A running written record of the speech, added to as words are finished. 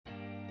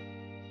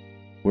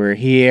We're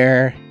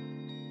here,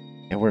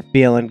 and we're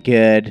feeling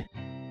good.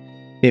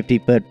 50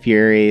 Foot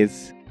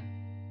Furies.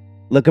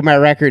 Look at My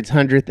Record's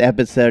 100th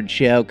episode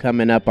show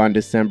coming up on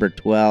December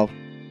 12th.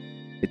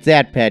 It's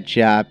at Pet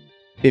Shop.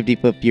 50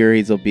 Foot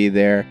Furies will be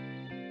there.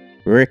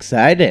 We're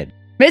excited.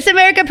 Miss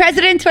America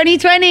President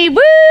 2020.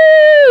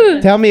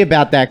 Woo! Tell me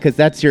about that, because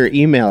that's your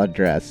email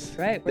address.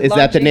 Right. Is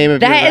that the name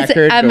of your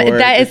record, or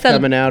it's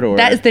coming out? Or?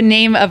 That is the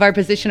name of our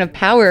position of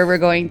power we're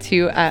going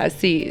to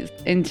seize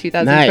in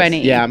 2020.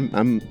 Nice. Yeah,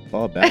 I'm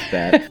all about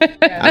that.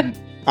 I'm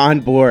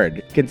on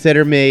board.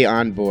 Consider me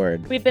on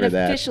board. We've been for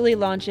that. officially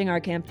launching our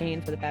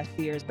campaign for the past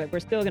 2 years, but we're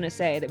still going to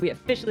say that we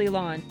officially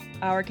launched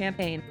our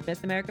campaign for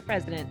Miss America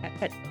President at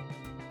Pet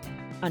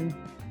on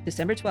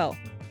December 12th,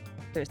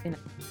 Thursday night.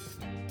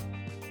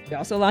 We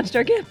also launched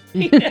our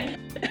campaign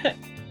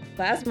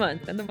last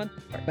month and the month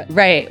before. But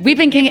right. We've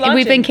been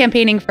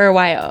campaigning for a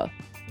while.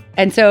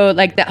 And so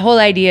like the whole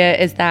idea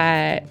is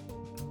that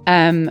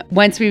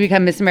once we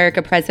become Miss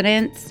America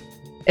presidents,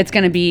 it's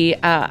going to be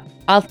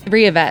all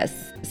three of us.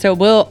 So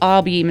we'll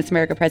all be Miss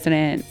America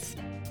presidents.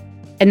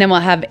 And then we'll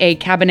have a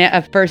cabinet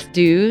of first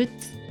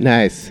dudes.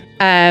 Nice.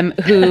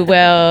 Who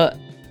will...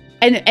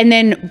 And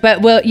then,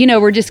 but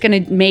we're just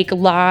going to make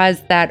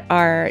laws that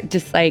are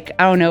just like,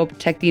 I don't know,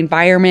 protect the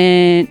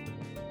environment,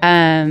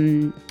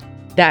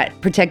 that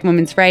protect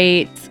women's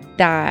rights,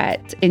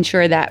 that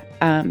ensure that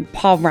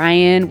Paul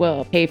Ryan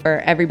will pay for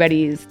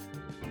everybody's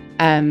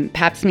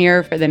pap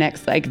smear for the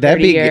next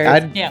 30 years.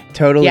 I'd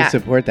totally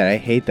support that. I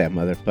hate that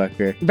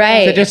motherfucker.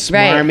 Right. Such a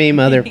smarmy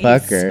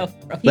motherfucker.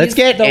 Let's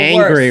get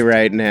angry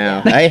right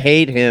now. I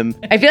hate him.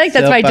 I feel like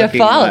that's my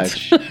default.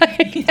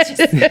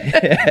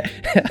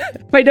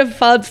 My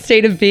default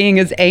state of being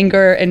is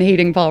anger and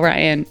hating Paul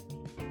Ryan.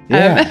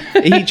 Yeah.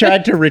 He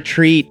tried to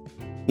retreat.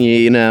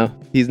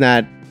 He's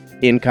not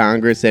in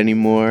Congress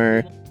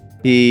anymore.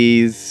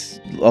 He's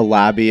a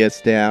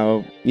lobbyist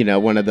now.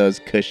 One of those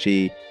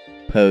cushy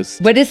posts.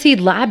 What does he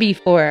lobby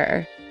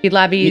for? He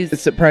lobbies...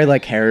 It's probably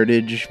like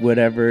Heritage,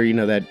 whatever,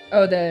 that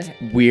the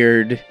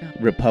weird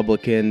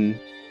Republican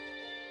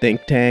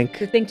think tank.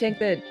 The think tank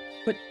that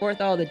put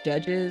forth all the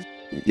judges.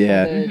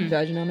 Yeah. All the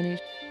judge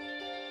nominations.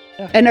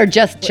 And are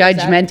just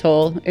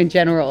judgmental in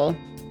general.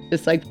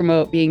 Just like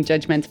promote being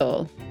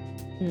judgmental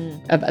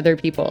of other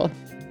people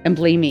and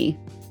blamey.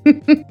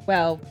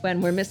 Well,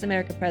 when we're Miss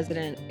America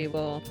President, we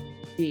will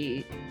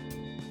be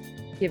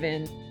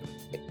given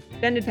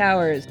extended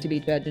powers to be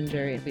judge and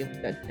jury, and we will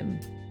judge him.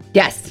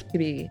 Yes. To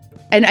be.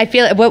 And I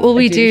feel, what will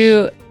we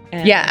do?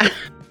 Yeah.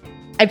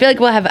 I feel like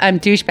we'll have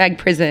douchebag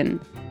prison.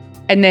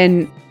 And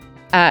then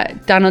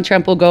Donald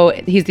Trump will go,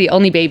 he's the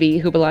only baby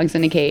who belongs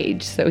in a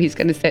cage. So he's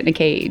going to sit in a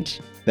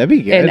cage. That'd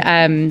be good.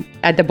 And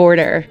at the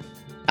border,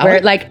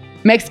 where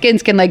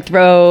Mexicans can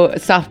throw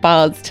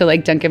softballs to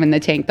dunk him in the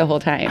tank the whole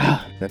time.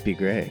 Oh, that'd be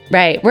great.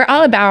 Right. We're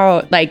all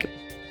about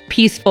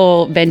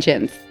peaceful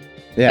vengeance.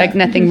 Yeah.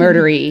 Nothing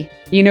murdery.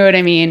 You know what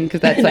I mean?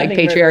 Because that's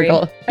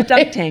patriarchal. A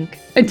dunk tank.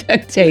 A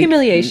dunk tank.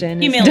 Humiliation.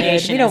 We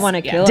don't want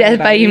to kill death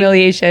anybody. by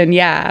humiliation.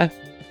 Yeah.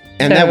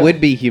 And that would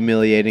be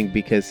humiliating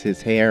because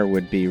his hair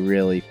would be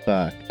really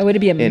fucked. It would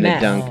be a in mess.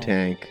 a dunk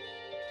tank.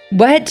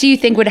 What do you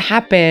think would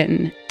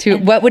happen to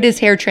what would his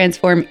hair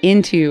transform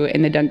into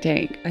in the dunk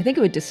tank? I think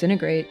it would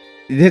disintegrate.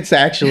 It's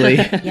actually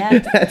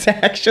that's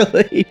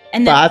actually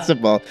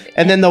possible.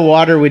 And then the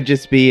water would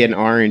just be an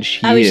orange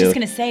hue. I was just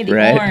gonna say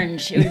the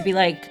orange. It would be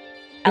like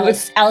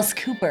Alice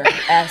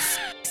Cooper-esque,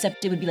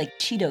 except it would be like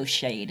Cheeto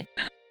shade.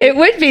 It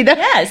would be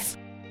yes.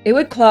 It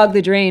would clog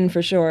the drain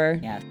for sure.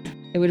 Yes.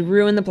 It would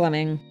ruin the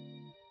plumbing.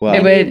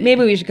 Well,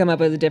 maybe we should come up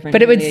with a different.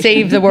 But it would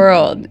save the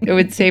world. It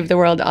would save the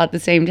world all at the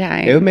same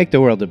time. It would make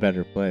the world a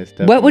better place.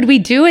 Definitely. What would we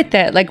do with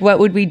it? What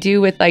would we do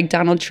with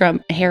Donald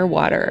Trump hair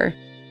water?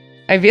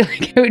 I feel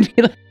like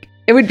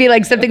it would be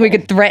like something we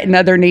could threaten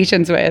other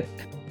nations with.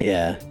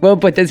 Yeah. We'll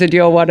put this into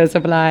your water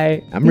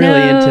supply. I'm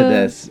really into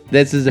this.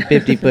 This is a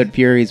 50 Foot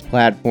Furies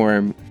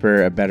platform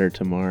for a better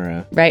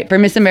tomorrow. Right. For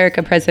Miss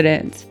America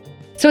President.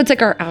 So it's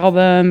our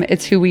album.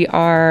 It's who we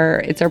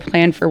are. It's our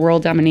plan for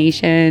world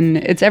domination.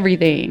 It's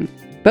everything.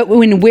 But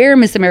when we're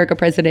Miss America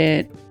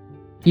President,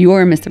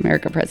 you're Miss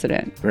America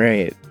President.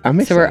 Great. I'm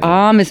excited. So we're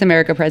all Miss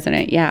America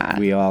President. Yeah.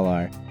 We all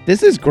are.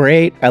 This is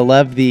great. I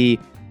love the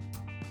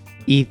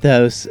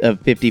ethos of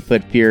 50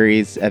 Foot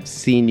Furies. I've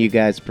seen you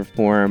guys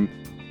perform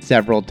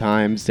several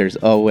times. There's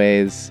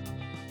always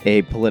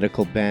a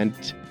political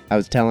bent. I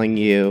was telling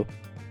you,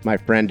 my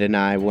friend and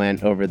I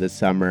went over the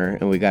summer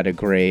and we got a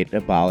great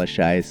Abolish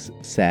ICE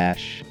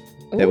sash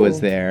that was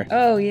there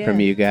from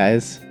you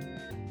guys.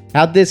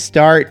 How'd this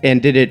start,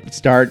 and did it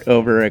start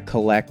over a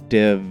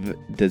collective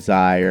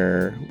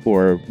desire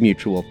or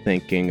mutual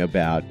thinking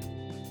about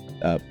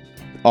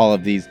all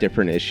of these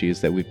different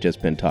issues that we've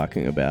just been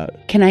talking about?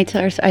 Can I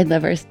tell I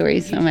love our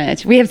story so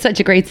much. We have such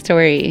a great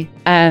story.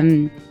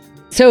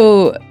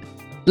 So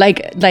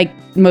like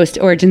most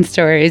origin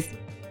stories,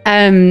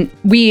 I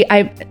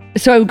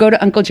would go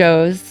to Uncle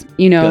Joe's,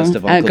 Ghost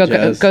of Uncle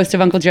Joe's. Ghost of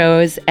Uncle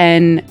Joe's,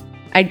 and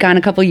I'd gone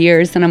a couple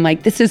years, and I'm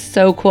like, this is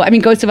so cool. I mean,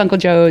 Ghost of Uncle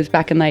Joe's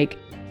back in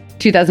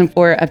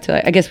 2004 up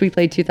to, I guess we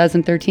played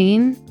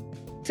 2013,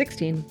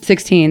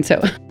 16.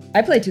 So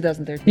I played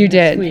 2013. You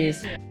did.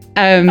 Squeeze.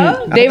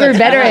 they were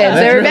veterans.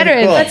 They were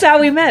veterans. cool. That's how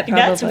we met,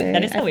 probably.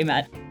 That is how we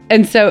met.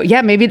 And so,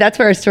 yeah, maybe that's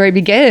where our story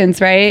begins,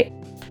 right?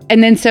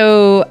 And then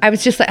so I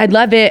was just like, I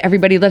love it.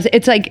 Everybody loves it.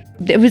 It's like,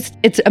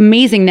 it's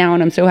amazing now.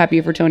 And I'm so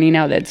happy for Tony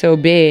now that it's so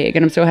big.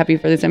 And I'm so happy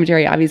for the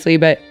cemetery, obviously.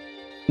 But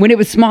when it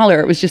was smaller,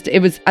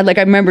 I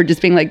remember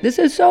just being like, this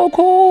is so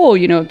cool,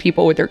 you know,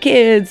 people with their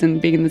kids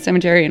and being in the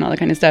cemetery and all that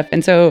kind of stuff.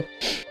 And so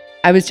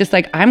I was just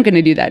like, I'm going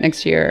to do that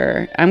next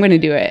year. I'm going to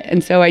do it.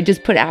 And so I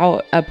just put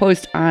out a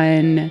post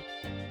on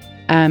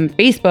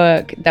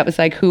Facebook that was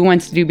like, who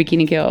wants to do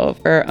Bikini Kill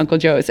for Uncle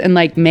Joe's? And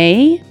like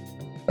May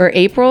or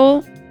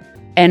April.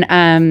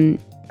 And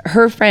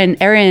her friend,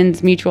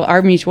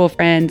 our mutual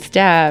friend,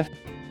 Steph,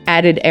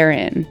 added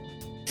Erin.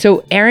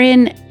 So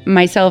Erin,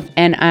 myself,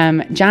 and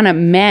Jana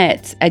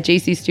met at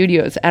JC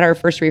Studios at our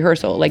first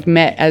rehearsal, like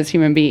met as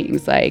human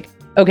beings, like,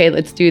 okay,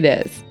 let's do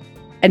this.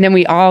 And then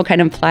we all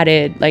kind of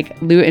plotted,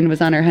 like Luton was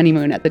on her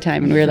honeymoon at the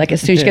time. And we were like,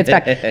 as soon as she gets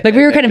back, like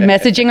we were kind of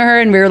messaging her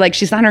and we were like,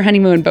 she's on her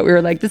honeymoon, but we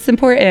were like, this is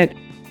important.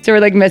 So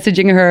we're like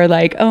messaging her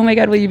like, oh my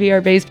God, will you be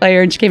our bass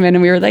player? And she came in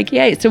and we were like,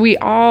 yay. So we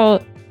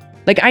all,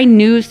 like I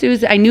knew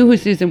who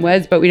Susan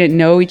was, but we didn't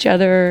know each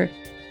other.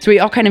 So we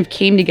all kind of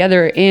came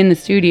together in the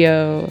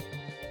studio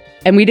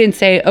and we didn't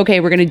say, okay,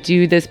 we're going to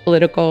do this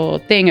political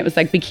thing. It was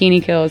like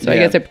Bikini Kill. So I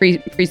guess it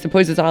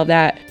presupposes all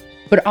that.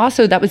 But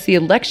also that was the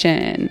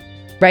election,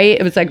 right?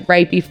 It was like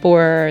right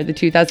before the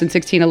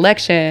 2016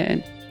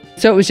 election.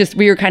 So it was just,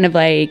 we were kind of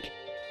like,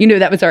 you know,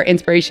 that was our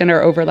inspiration,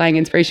 our overlying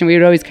inspiration. We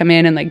would always come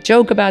in and like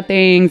joke about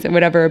things and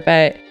whatever.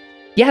 But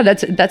yeah,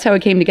 that's how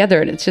it came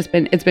together. And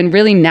it's been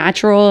really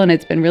natural and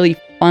it's been really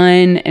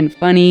fun and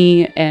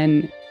funny.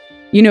 And,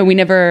 you know, we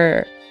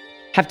never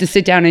have to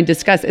sit down and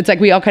discuss. It's like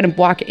we all kind of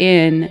walk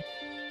in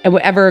and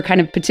whatever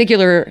kind of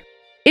particular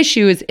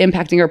issue is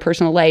impacting our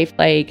personal life,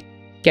 like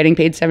getting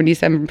paid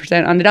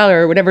 77% on the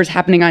dollar or whatever's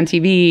happening on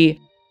TV,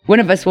 one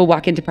of us will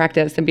walk into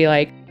practice and be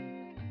like,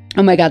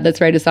 oh my God,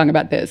 let's write a song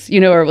about this, you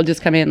know, or we'll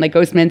just come in like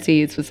Ghost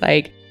Menzies was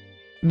like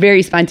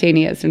very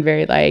spontaneous and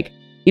very like,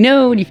 you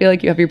know, when you feel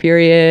like you have your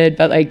period,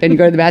 but like then you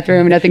go to the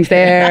bathroom and nothing's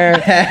there.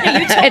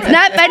 It's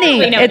not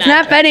funny. It's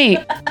not funny.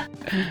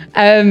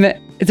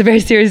 It's a very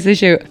serious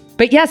issue.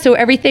 But yeah, so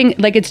everything,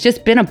 like it's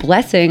just been a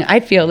blessing. I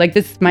feel like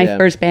this is my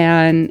first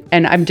band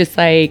and I'm just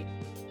like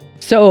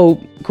so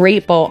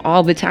grateful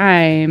all the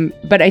time.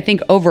 But I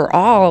think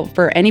overall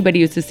for anybody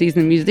who's a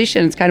seasoned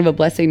musician, it's kind of a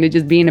blessing to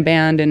just be in a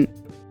band and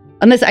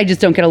unless I just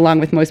don't get along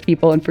with most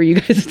people. And for you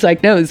guys, it's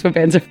like, no, this is what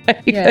bands are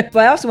like. Yeah,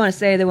 but I also want to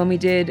say that when we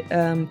did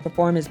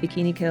perform as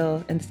Bikini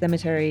Kill in the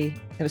cemetery,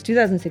 it was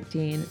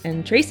 2016.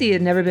 And Tracy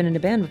had never been in a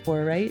band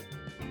before, right?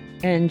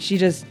 And she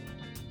just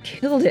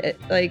killed it.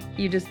 Like,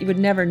 you would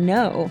never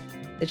know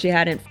that she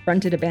hadn't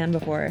fronted a band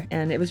before.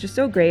 And it was just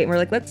so great. And we're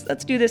like,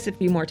 let's do this a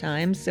few more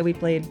times. So we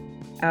played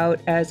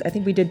out as, I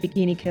think we did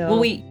Bikini Kill. Well,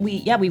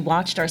 we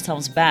watched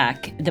ourselves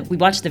back. We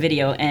watched the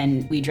video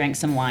and we drank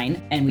some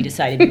wine and we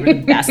decided we were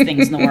the best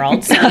things in the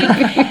world. So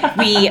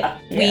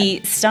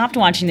we stopped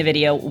watching the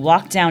video,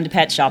 walked down to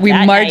Pet Shop. We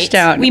marched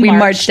down. We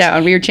marched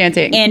down. We were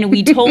chanting. And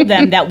we told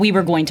them that we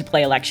were going to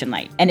play election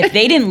night. And if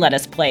they didn't let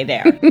us play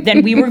there,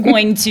 then we were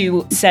going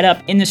to set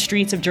up in the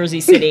streets of Jersey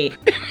City.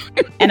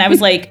 And I was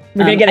like,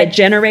 we're going to get a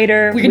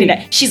generator.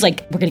 She's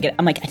like,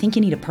 I'm like, I think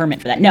you need a permit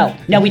for that. No,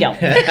 we don't.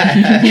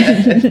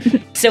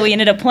 So we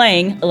ended up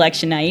playing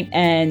election night,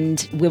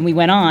 and when we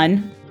went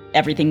on,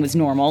 everything was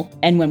normal.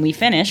 And when we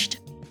finished,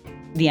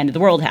 the end of the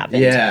world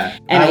happened. Yeah,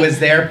 and I was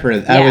there for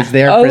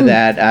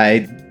that.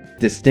 I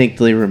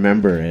distinctly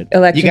remember it.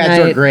 Election you guys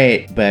night. were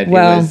great, but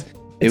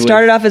it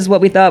started off as what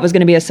we thought was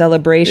going to be a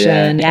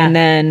celebration, and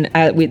then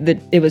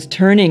it was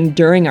turning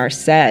during our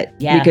set.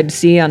 Yeah. We could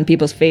see on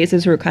people's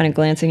faces who were kind of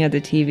glancing at the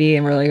TV,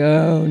 and we're like,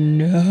 oh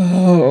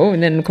no.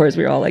 And then, of course,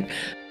 we were all like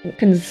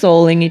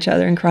consoling each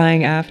other and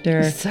crying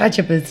after. Such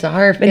a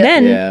bizarre feeling.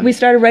 And then we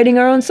started writing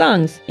our own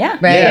songs. Yeah.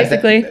 Right. Yeah,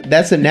 basically.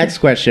 That's the next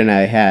question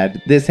I had.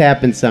 This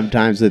happens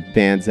sometimes with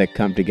bands that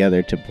come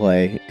together to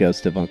play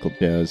Ghost of Uncle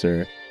Joe's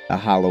or a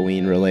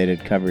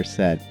Halloween-related cover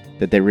set,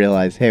 that they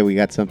realize, hey, we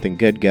got something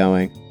good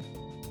going.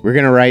 We're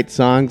going to write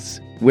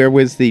songs. Where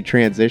was the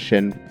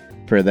transition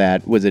for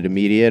that? Was it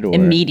immediate? Or?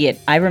 Immediate.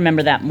 I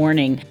remember that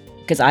morning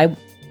because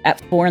at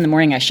 4 a.m,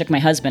 I shook my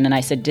husband and I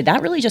said, did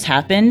that really just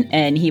happen?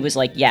 And he was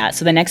like, yeah.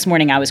 So the next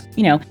morning I was,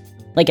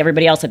 like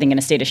everybody else, I think in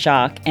a state of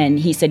shock. And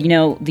he said,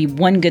 the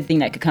one good thing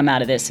that could come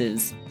out of this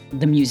is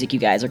the music you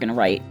guys are going to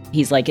write.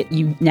 He's like,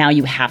 now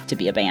you have to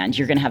be a band.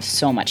 You're going to have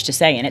so much to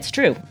say. And it's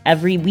true.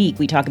 Every week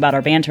we talk about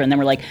our banter and then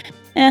we're like,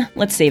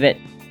 let's save it.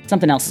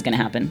 Something else is going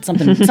to happen.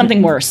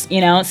 Something worse,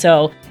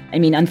 So, I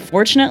mean,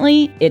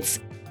 unfortunately, it's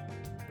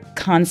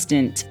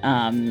constant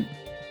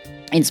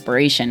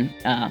inspiration,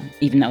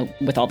 even though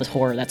with all this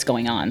horror that's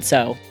going on.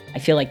 So I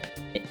feel like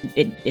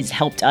it has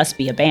helped us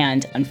be a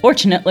band,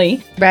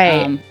 unfortunately.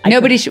 Right.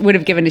 Nobody would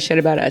have given a shit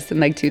about us in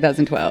like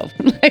 2012.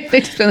 Like,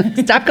 they just been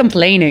like, stop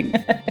complaining.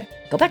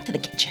 Go back to the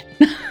kitchen.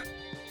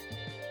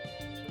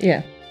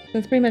 Yeah.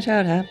 That's pretty much how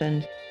it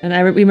happened.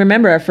 And we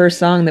remember our first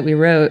song that we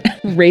wrote,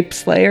 Rape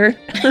Slayer.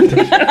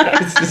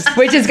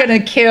 Which is gonna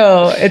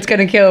kill. It's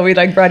gonna kill. We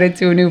like brought it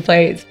to a new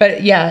place.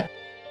 But yeah.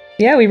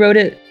 Yeah, we wrote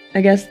it,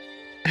 I guess.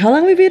 How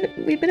long we've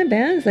been in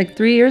bands? Like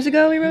 3 years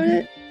ago we wrote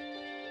it?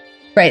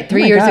 Right,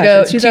 3 Oh my years gosh,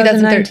 ago, it's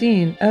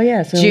 2019. Oh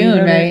yeah, so we June,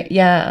 wrote right? it-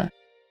 Yeah.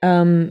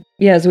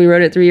 Yeah, so we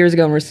wrote it 3 years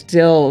ago and we're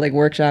still like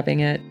workshopping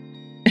it.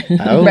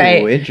 Oh,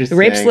 Right. interesting.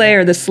 Rape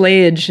Slayer, the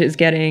slayage is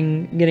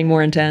getting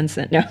more intense.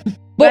 No,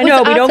 What I know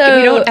was we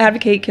also- don't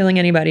advocate killing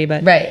anybody,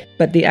 but Right.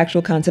 but the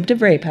actual concept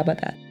of rape. How about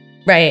that?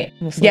 Right.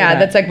 We'll slow Yeah, that.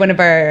 that's like one of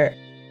our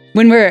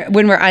when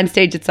we're on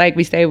stage, it's like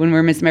we say when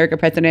we're Miss America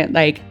president,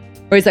 like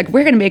where it's like,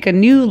 we're gonna make a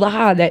new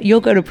law that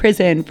you'll go to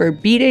prison for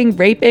beating,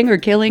 raping, or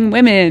killing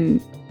women.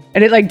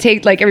 And it like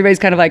takes like everybody's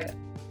kind of like,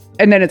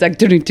 and then it's like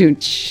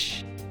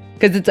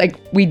because it's like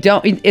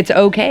it's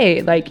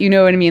okay. Like, you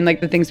know what I mean?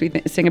 Like the things we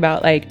sing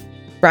about, like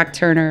Brock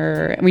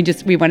Turner. And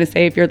we want to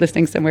say, if you're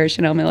listening somewhere,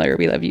 Chanel Miller,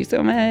 we love you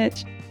so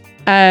much.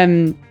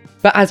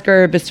 But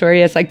Oscar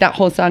Pistorius, like that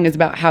whole song is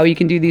about how you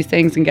can do these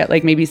things and get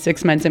like maybe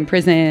 6 months in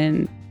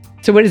prison.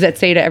 So what does that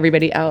say to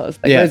everybody else?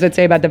 Like, Yeah. what does it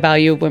say about the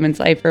value of women's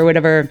life or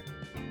whatever?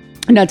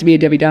 Not to be a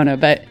Debbie Downer,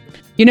 but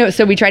you know,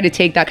 so we try to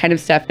take that kind of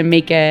stuff and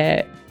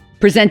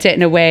present it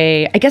in a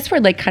way, I guess we're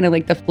like kind of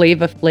like the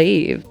Flava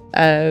Flav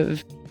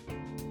of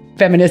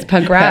feminist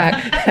punk rock.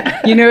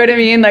 You know what I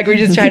mean? Like we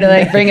just try to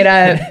like bring it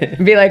up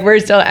and be like, we're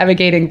still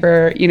advocating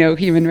for, you know,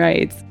 human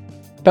rights,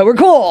 but we're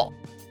cool.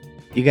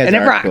 You guys And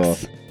it are rocks. cool.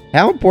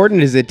 How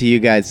important is it to you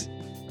guys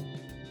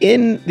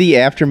in the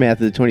aftermath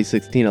of the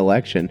 2016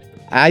 election?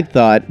 I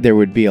thought there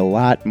would be a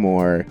lot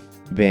more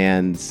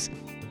bands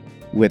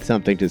with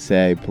something to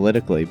say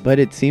politically, but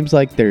it seems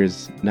like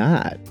there's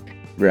not.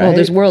 Right? Well,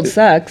 there's World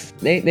Sucks.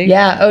 They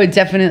Yeah. Oh,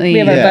 definitely. We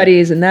have Yeah. our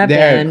buddies in that They're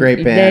a band.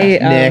 great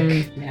band.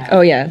 Nick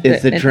Oh yeah,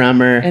 is the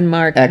drummer. and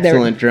Mark.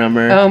 Excellent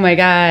drummer. Oh my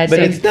God. but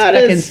so it's not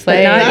fucking as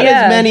slay. not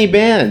Yeah. as many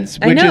bands,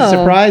 I which is know.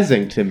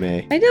 surprising to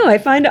me. I know. I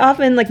find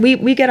often like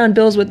we get on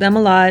bills with them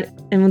a lot,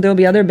 and there'll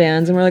be other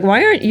bands, and we're like,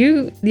 why aren't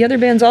you the other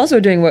bands also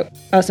doing what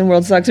us and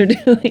World Sucks are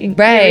doing?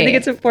 Right. I think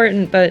it's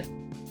important, but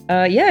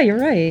yeah, you're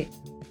right.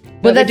 Well,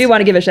 But I that's do want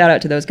to give a shout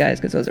out to those guys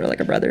because those are like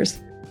our brothers.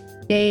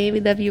 Yay,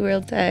 we love you,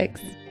 World Sex.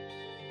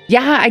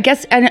 Yeah, I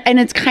guess, and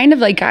it's kind of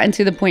like gotten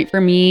to the point for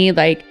me,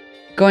 like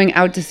going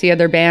out to see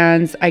other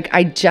bands. Like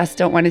I just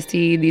don't want to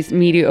see these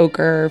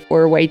mediocre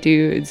 4 white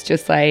dudes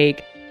just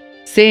like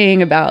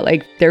sing about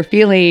like their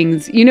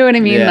feelings. You know what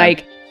I mean? Yeah.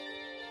 Like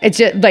it's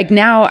just like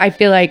now I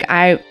feel like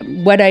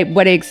what I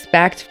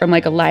expect from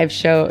like a live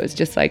show is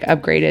just like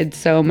upgraded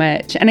so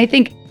much. And I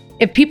think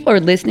if people are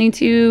listening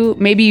to,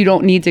 maybe you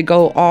don't need to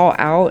go all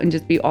out and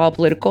just be all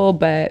political,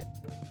 but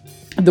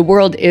the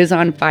world is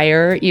on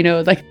fire, you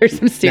know, like there's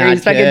some serious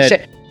Not fucking good.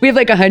 shit. We have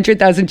like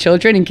 100,000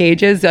 children in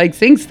cages, like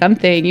sing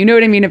something, you know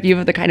what I mean? If you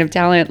have the kind of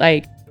talent,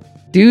 like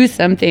do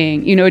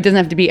something, you know, it doesn't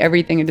have to be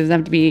everything. It doesn't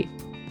have to be,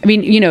 I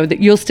mean, you know,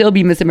 you'll still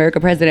be Miss America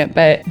president,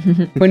 but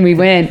when we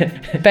win,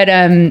 but,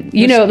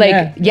 you know,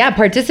 like, yeah,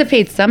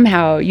 participate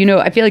somehow, you know,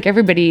 I feel like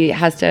everybody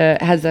has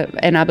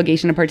an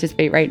obligation to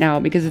participate right now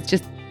because it's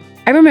just,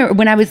 I remember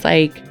when I was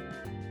like,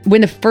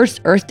 when the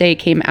first Earth Day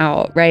came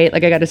out, right?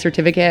 Like I got a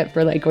certificate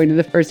for like going to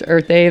the first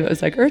Earth Day. It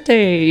was like Earth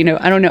Day, you know,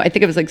 I don't know. I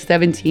think it was like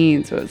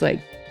 17. So it was like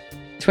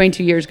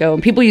 22 years ago.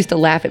 And people used to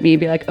laugh at me and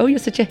be like, oh, you're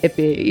such a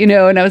hippie, you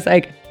know? And I was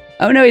like,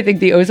 oh no, I think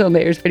the ozone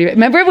layer is pretty bad.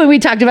 Remember when we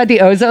talked about the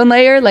ozone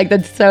layer? Like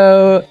that's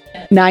so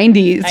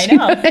 90s. I you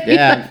know. what I mean?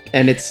 Yeah,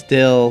 and it's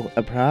still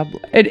a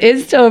problem. It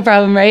is still a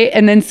problem, right?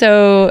 And then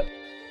so,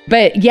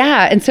 but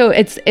yeah, and so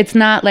it's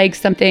not like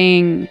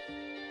something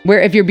where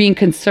if you're being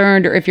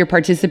concerned or if you're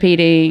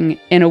participating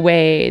in a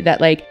way that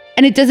like,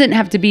 and it doesn't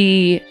have to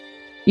be,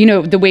 you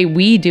know, the way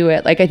we do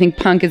it. Like I think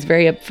punk is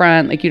very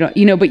upfront, like you don't,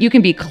 you know, but you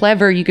can be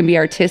clever, you can be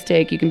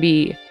artistic, you can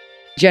be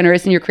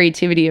generous in your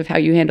creativity of how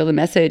you handle the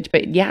message.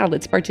 But yeah,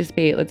 let's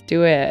participate, let's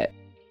do it.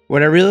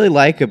 What I really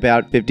like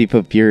about 50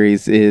 Foot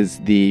Furies is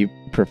the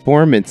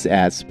performance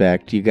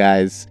aspect. You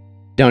guys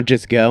don't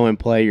just go and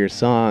play your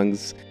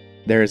songs.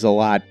 There's a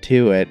lot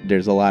to it.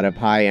 There's a lot of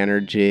high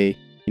energy.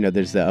 You know,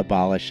 there's the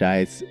Abolish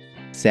ICE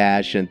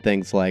sash and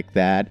things like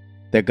that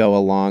go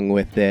along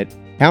with it.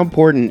 How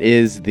important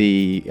is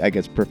the, I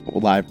guess,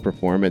 live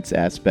performance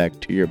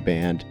aspect to your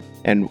band?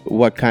 And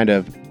what kind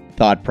of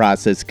thought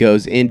process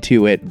goes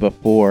into it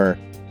before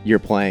you're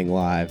playing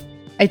live?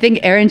 I think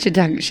Erin should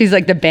talk. She's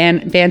like the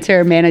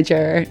banter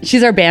manager.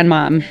 She's our band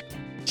mom.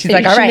 She's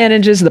like, all she right.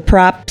 manages the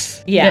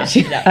props. Yeah.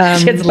 She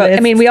has But, I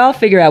mean, lists. we all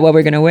figure out what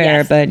we're going to wear.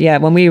 Yes. But yeah,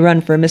 when we run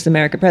for Miss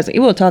America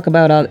President, we'll talk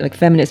about all like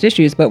feminist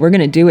issues, but we're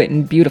going to do it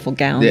in beautiful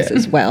gowns Yeah.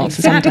 as well. So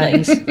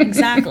Exactly. sometimes.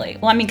 Exactly.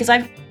 Well, I mean,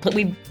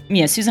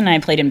 because Susan and I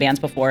played in bands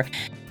before,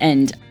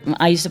 and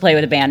I used to play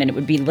with a band, and it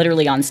would be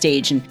literally on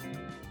stage, and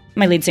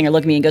my lead singer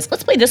looked at me and goes,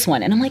 "Let's play this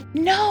one," and I'm like,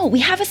 "No, we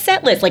have a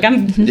set list." Like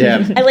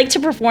Yeah. I like to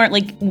perform.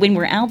 Like when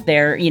we're out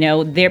there, you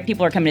know,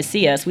 people are coming to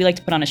see us. We like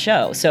to put on a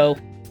show, so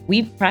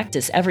we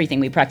practice everything.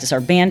 We practice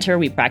our banter.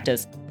 We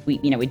practice we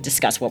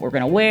discuss what we're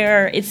going to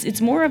wear.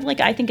 It's more of like,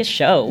 I think, a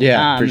show.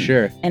 Yeah, for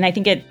sure. And I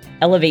think it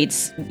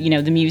elevates,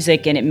 the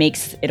music, and it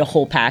makes it a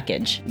whole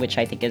package, which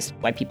I think is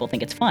why people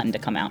think it's fun to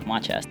come out and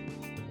watch us.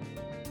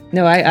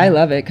 No, I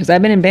love it because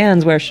I've been in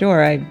bands where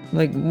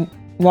I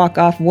walk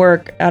off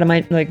work out of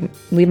my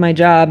leave my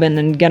job and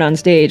then get on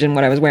stage and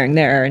what I was wearing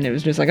there, and it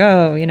was just like,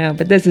 oh,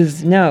 but this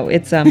is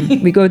it's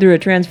we go through a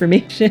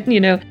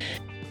transformation,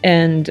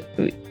 and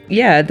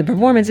yeah, the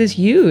performance is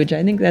huge.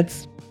 I think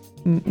that's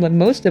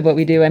most of what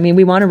we do. I mean,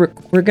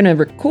 we're going to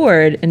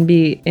record and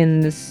be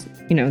in this,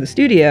 the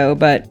studio,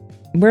 but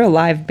we're a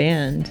live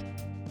band.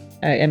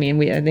 I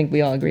think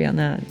we all agree on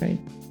that, right?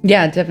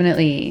 Yeah,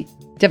 definitely.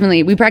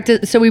 We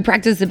practice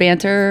the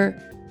banter,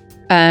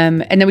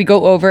 and then we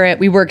go over it.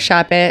 We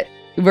workshop the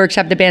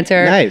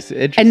banter. Nice.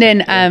 And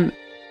then,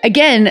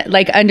 again,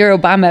 like under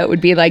Obama, it would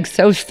be like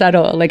so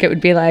subtle. Like it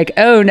would be like,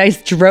 oh,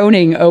 nice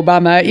droning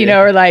Obama,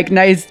 or like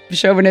nice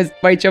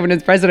white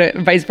chauvinist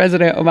vice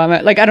president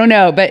Obama. Like, I don't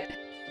know. But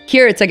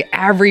here it's like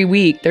every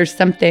week there's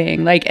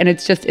something like, and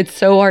it's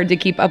so hard to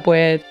keep up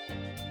with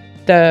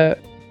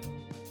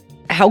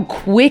how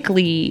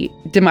quickly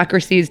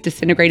democracy is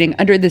disintegrating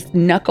under this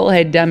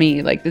knucklehead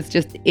dummy, like this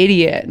just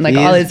idiot. And like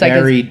he all is his like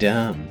very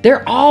dumb.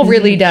 They're all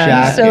really dumb.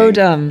 Shocking. So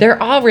dumb. They're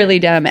all really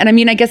dumb. And I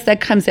mean, I guess that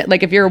comes at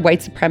like if you're a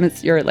white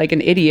supremacist, you're like an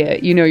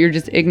idiot, you're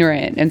just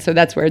ignorant. And so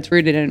that's where it's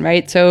rooted in,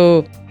 right?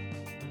 So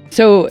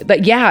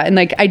like, yeah, and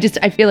like I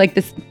feel like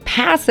this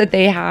past that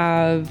they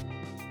have,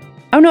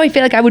 oh no, I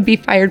feel like I would be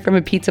fired from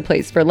a pizza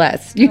place for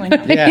less. You know what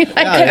I mean?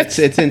 It's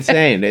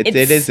insane. It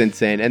is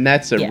insane, and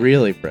that's a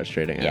really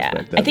frustrating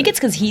aspect. I think it's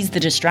because he's the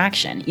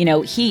distraction.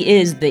 He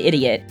is the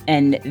idiot,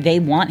 and they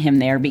want him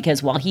there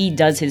because while he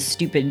does his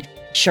stupid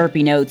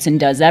Sharpie notes and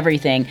does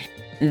everything,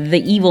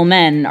 the evil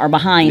men are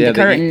behind the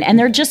curtain, and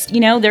they're just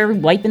they're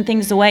wiping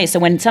things away. So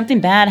when something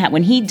bad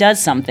when he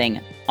does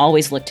something,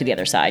 always look to the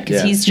other side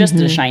because he's just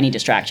the shiny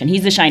distraction.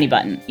 He's the shiny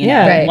button,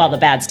 while the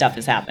bad stuff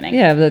is happening.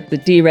 Yeah, the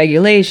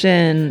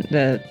deregulation,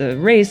 the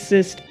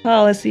racist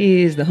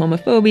policies, the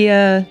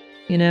homophobia,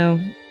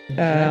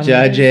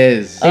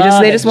 judges.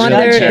 They just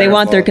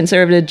want their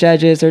conservative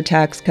judges, their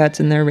tax cuts,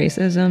 and their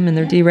racism and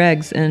their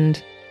deregs,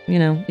 and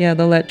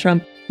they'll let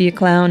Trump be a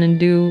clown and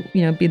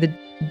be the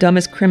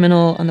dumbest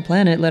criminal on the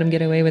planet. Let him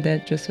get away with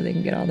it just so they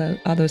can get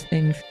all those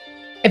things.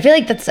 I feel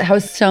like that's how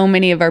so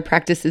many of our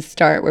practices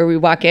start, where we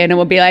walk in and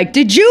we'll be like,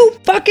 did you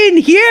fucking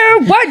hear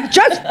what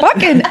just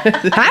fucking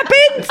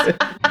happened?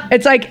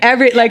 It's like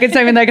it's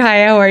not even like,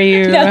 hi, how are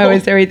you? No, how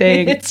is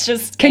everything? It's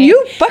just, can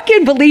you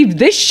fucking believe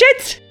this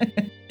shit?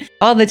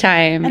 All the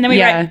time. And then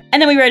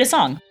we write a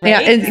song. Right? Yeah,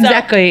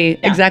 exactly.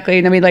 And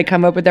then we like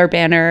come up with our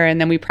banner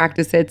and then we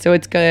practice it so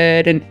it's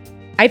good. And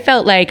I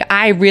felt like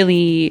I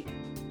really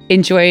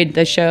enjoyed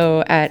the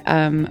show at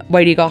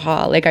White Eagle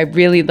Hall. Like I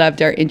really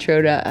loved our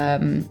intro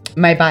to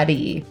My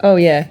Body. Oh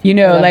yeah.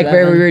 Like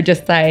where we were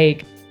just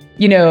like,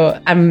 I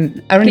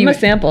don't even a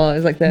sample. It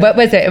was like what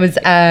was it? It was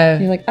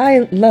you're like,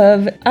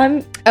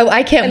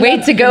 I can't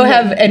wait to go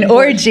have an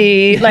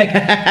orgy. Like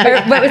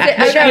or what was it?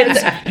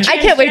 I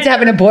can't wait to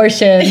have an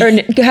abortion. Or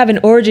have an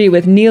orgy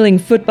with kneeling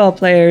football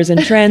players and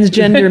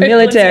transgender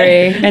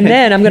military. And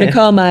then I'm going to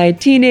call my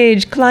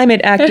teenage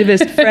climate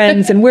activist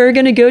friends and we're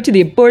going to go to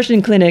the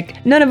abortion clinic.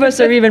 None of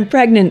us are even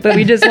pregnant, but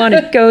we just want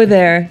to go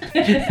there.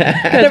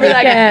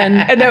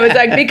 And then it was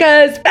like,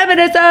 because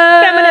feminism.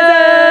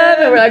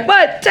 And we're like,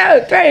 1,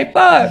 2, 3, 4.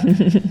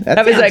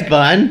 That was like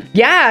fun.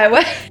 Yeah.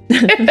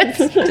 It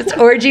was just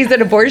orgies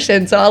and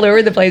abortions all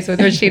over the place with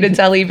Rashida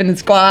Tlaib and the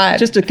squad.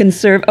 Just to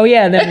conserve. Oh,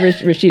 yeah. And then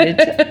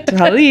Rashida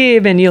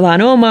Tlaib and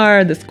Ilhan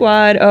Omar, the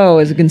squad. Oh, it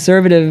was a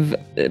conservative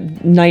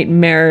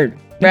nightmare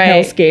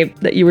hellscape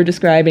that you were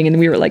describing. And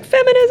we were like,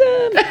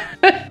 feminism.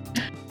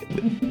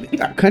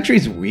 Our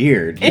country's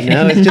weird.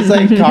 It's just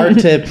like hard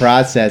to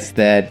process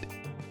that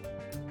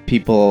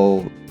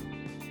people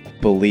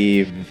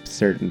believe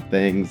certain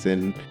things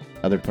in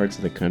other parts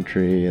of the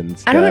country and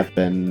stuff,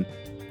 and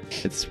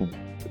it's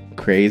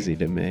crazy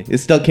to me. It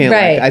still can't.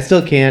 I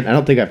still can't. I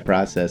don't think I've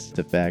processed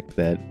the fact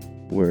that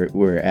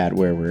we're at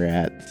where we're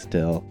at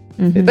still.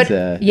 Mm-hmm. It's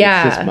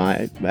just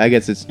I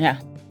guess it's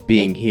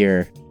being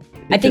here.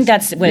 I think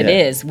that's what it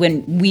is.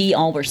 When we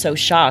all were so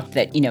shocked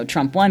that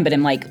Trump won, but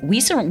I'm like,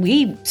 we surround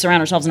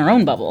ourselves in our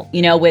own bubble,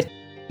 with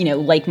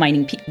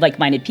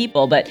like-minded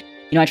people. But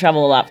I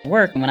travel a lot for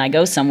work, and when I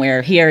go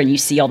somewhere here, and you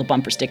see all the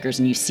bumper stickers,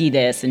 and you see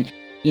this, and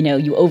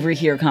you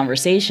overhear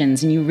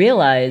conversations, and you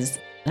realize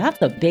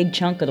that's a big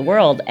chunk of the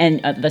world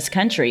and this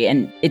country,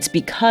 and it's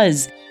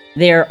because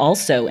they're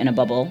also in a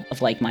bubble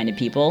of like-minded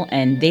people,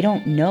 and they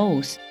don't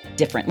know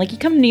different. Like you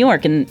come to New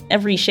York, and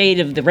every shade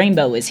of the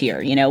rainbow is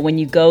here. When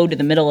you go to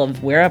the middle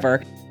of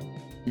wherever,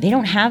 they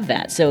don't have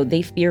that, so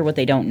they fear what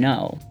they don't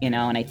know. And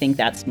I think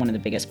that's one of the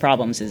biggest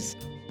problems is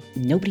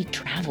nobody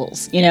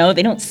travels. They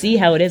don't see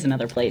how it is in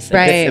other places.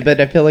 Right. But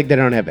I feel like they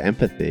don't have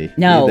empathy.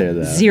 No, either,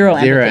 though. Zero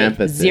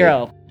empathy.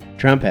 Zero.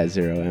 Trump has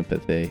zero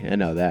empathy. I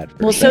know that.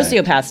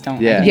 Sociopaths don't.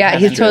 Yeah,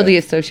 he's totally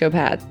a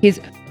sociopath.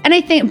 And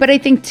I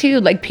think too,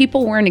 like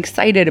people weren't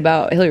excited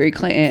about Hillary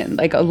Clinton.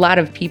 Like a lot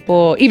of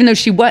people, even though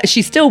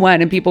she still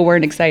won, and people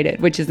weren't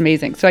excited, which is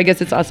amazing. So I guess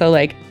it's also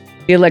like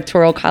the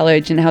Electoral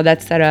College and how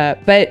that's set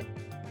up. But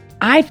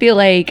I feel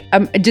like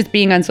just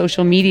being on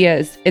social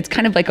media it's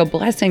kind of like a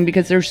blessing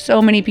because there's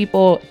so many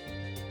people.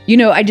 You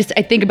know, I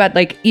think about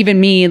like even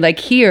me, like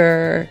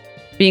here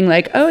being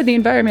like, oh, the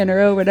environment or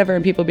oh, whatever.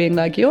 And people being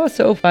like, you're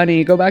so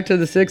funny. Go back to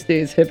the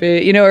 60s,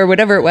 hippie, you know, or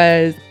whatever it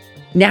was.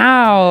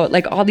 Now,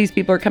 like all these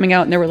people are coming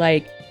out and they were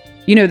like,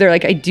 you know, they're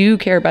like, I do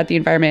care about the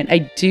environment.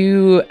 I'm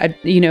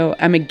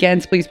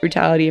against police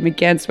brutality. I'm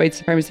against white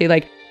supremacy.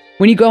 Like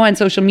when you go on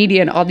social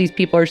media and all these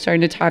people are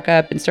starting to talk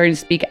up and starting to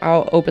speak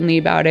out openly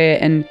about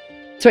it. And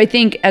so I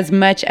think as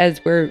much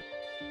as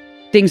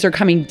things are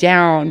coming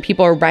down,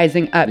 people are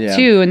rising up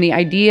too. And the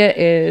idea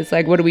is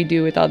like, what do we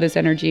do with all this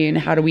energy and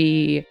how do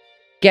we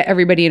get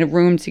everybody in a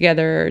room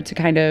together to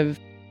kind of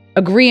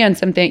agree on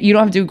something? You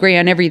don't have to agree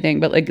on everything,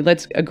 but like,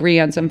 let's agree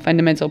on some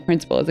fundamental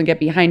principles and get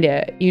behind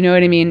it. You know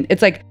what I mean?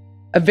 It's like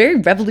a very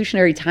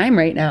revolutionary time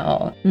right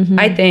now,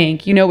 I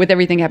think, you know, with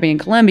everything happening in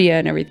Colombia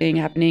and everything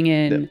happening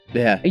in,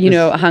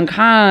 Hong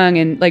Kong.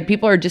 And like,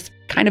 people are just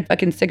kind of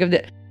fucking sick of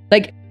it.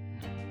 Like,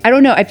 I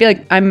don't know. I feel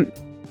like I'm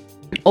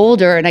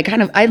older and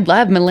I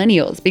love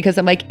millennials because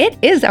I'm like, it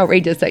is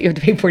outrageous that you have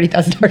to pay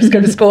 $40,000 to go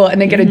to school and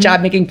then get a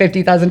job making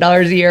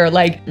 $50,000 a year.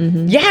 Like,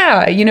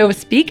 yeah, you know,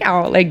 speak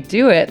out, like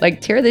do it,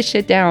 like tear this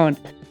shit down.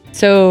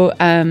 So,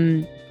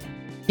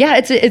 yeah,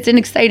 it's an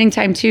exciting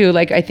time too.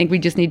 Like, I think we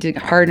just need to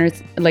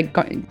harness,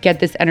 like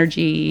get this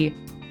energy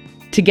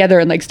together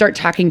and like start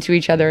talking to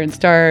each other and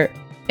start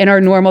in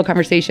our normal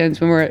conversations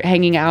when we're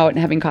hanging out and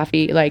having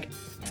coffee, like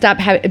stop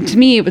having, to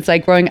me, it was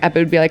like growing up, it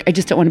would be like, I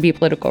just don't want to be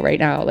political right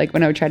now. Like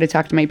when I would try to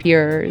talk to my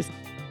peers,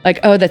 like,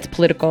 oh, that's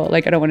political.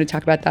 Like, I don't want to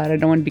talk about that. I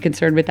don't want to be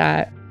concerned with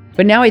that.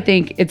 But now I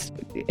think it's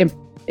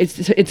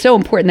so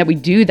important that we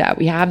do that.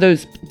 We have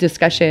those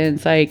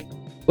discussions. Like,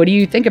 what do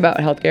you think about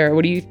healthcare?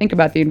 What do you think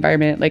about the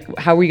environment? Like,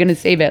 how are we going to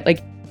save it?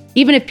 Like,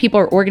 even if people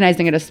are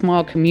organizing at a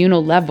small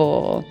communal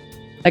level,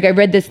 like I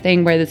read this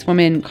thing where this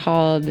woman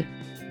called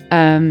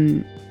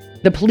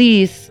the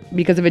police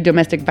because of a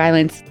domestic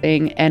violence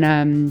thing.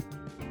 And,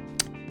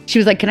 she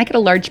was like, can I get a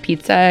large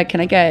pizza? Can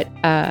I get,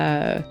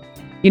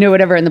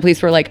 whatever? And the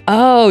police were like,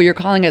 oh, you're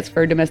calling us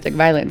for domestic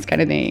violence kind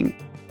of thing.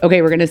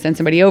 Okay, we're going to send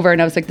somebody over.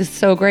 And I was like, this is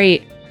so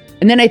great.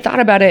 And then I thought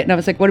about it and I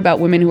was like, what about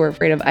women who are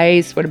afraid of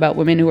ICE? What about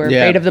women who are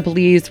afraid of the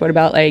police? What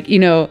about like, you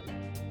know,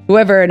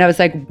 whoever? And I was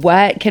like,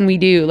 what can we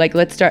do? Like,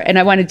 let's start. And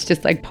I wanted to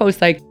just like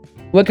post like,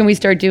 what can we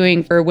start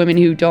doing for women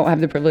who don't have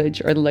the privilege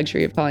or the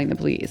luxury of calling the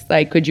police?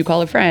 Like, could you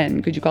call a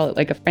friend? Could you call it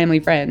like a family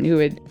friend who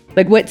would,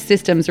 like, what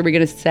systems are we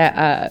going to set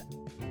up?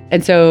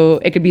 And so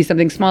it could be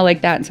something small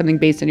like that and something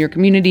based in your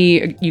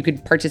community. You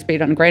could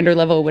participate on a grander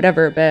level,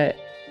 whatever. But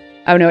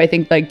I don't know, I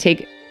think like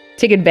take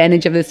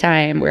advantage of this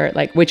time where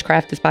like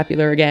witchcraft is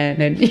popular again.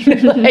 And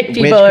like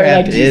people witchcraft are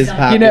like, is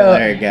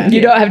popular again.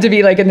 You don't have to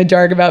be like in the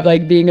dark about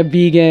like being a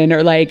vegan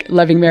or like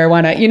loving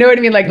marijuana. You know what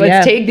I mean? Like,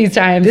 let's take these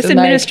times. This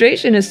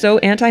administration is so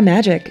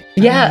anti-magic.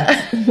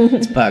 Yeah.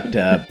 It's fucked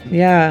up.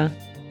 Yeah.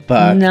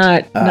 Fucked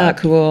Not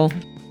cool.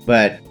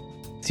 But,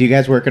 so you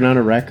guys working on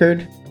a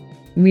record?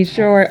 We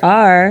sure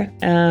are.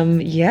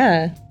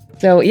 Yeah.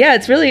 So yeah,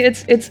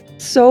 it's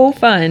so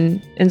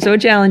fun and so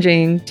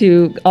challenging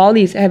to all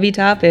these heavy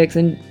topics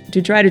and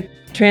to try to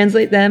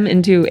translate them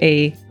into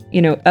a,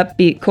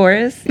 upbeat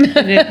chorus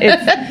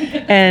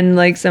and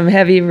like some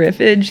heavy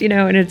riffage,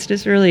 and it's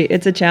just really,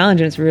 it's a challenge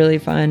and it's really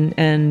fun.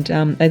 And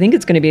I think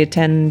it's going to be a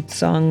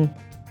 10-song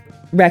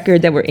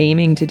record that we're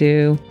aiming to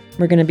do.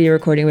 We're going to be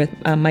recording with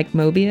Mike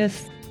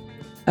Mobius.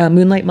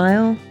 Moonlight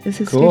Mile is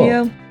his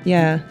studio.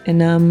 Yeah.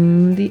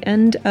 And the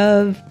end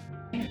of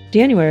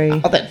January.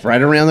 Oh, that's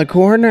right around the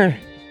corner.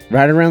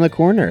 Right around the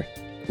corner.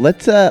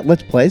 Let's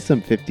play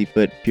some 50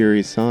 Foot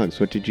Fury songs.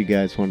 What did you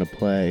guys want to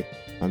play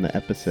on the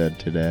episode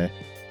today?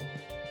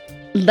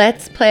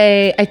 Let's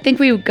play, I think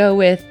we would go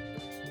with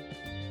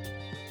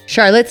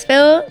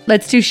Charlottesville.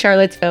 Let's do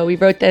Charlottesville. We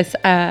wrote this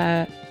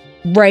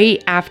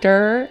right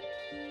after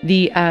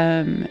the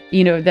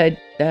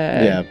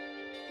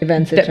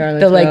events at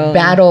Charlottesville. The like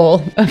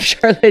battle of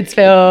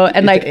Charlottesville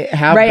and like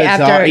right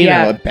after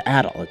a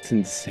battle. It's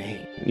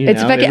insane.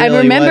 It's fucking, really, I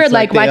remember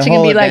like watching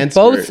it be like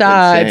both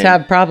sides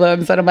have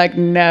problems and I'm like,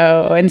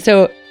 no. And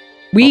so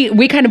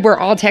we kind of were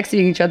all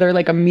texting each other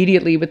like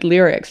immediately with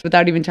lyrics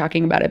without even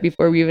talking about it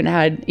before we even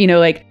had,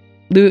 like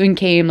Luton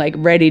came like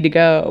ready to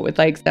go with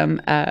like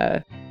some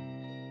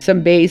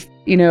bass,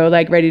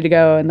 like ready to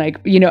go. And like,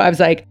 I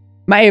was like,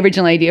 my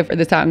original idea for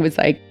the song was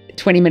like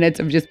 20 minutes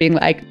of just being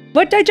like,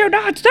 what did you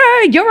not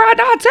say? You're a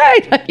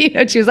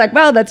Nazi. She was like,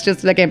 well, that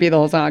can't be the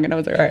whole song. And I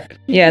was like, all right.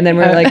 Yeah. And then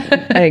we're like,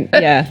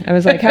 I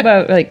was like, how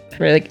about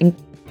we're like,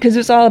 because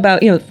it's all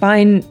about,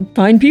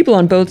 find people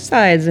on both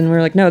sides. And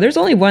we're like, no, there's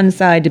only one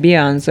side to be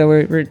on. So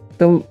we're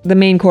the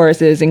main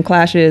chorus is in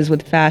clashes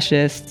with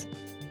fascists.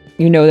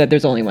 That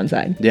there's only one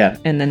side. Yeah.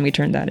 And then we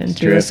turned that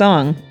into a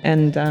song.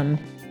 And,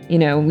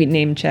 we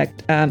name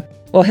checked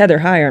well, Heather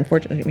Heyer,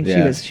 unfortunately, I mean,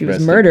 Yeah, she was rest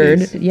in murdered.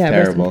 peace. Yeah,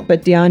 Terrible.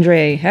 but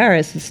DeAndre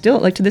Harris is still,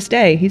 like, to this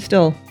day, he's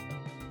still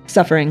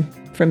suffering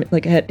from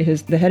like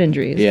the head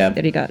injuries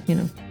that he got.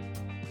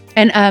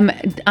 And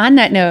on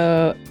that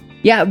note,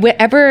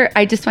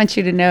 I just want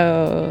you to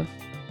know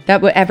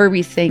that whatever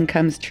we sing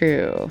comes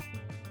true.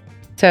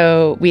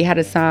 So we had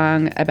a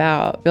song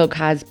about Bill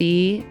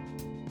Cosby,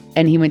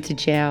 and he went to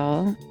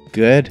jail.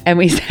 Good. And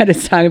we had a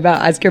song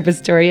about Oscar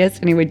Pistorius,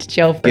 and he went to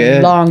jail for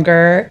Good.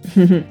 longer.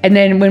 And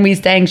then when we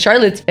sang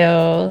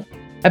Charlottesville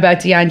about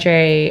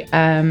DeAndre,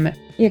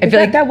 Yeah, I feel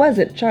like that was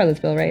at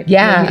Charlottesville, right?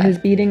 Yeah. His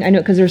beating. I know,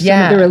 because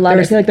Yeah, there were a lot.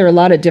 there I feel like there were a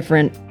lot of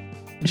different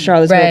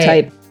Charlottesville Right.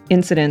 type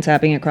incidents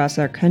happening across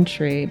our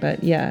country.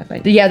 But yeah,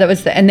 that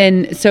was and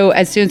then so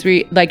as soon as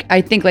we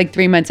I think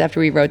 3 months after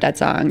we wrote that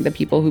song, the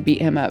people who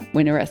beat him up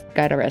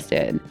got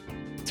arrested.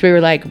 So we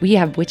were like, we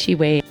have witchy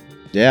ways.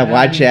 Yeah,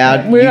 watch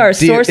out. we You are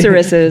do-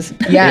 sorceresses.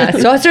 Yeah,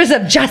 sorcerers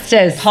of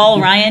justice.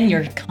 Paul Ryan,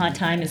 your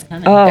time is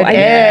coming. Oh, It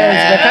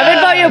is. We're coming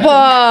for you,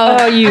 Paul.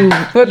 Oh, you.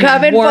 We're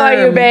coming for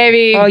you,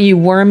 baby. Oh, you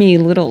wormy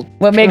little.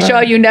 We'll make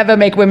sure you never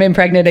make women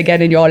pregnant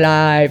again in your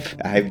life.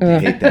 I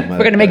hate that.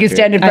 We're gonna make you motherfucker.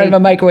 stand in front of a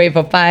microwave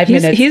for 5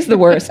 minutes. He's the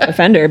worst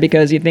offender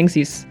because he thinks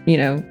he's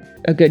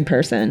a good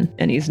person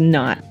and he's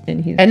not.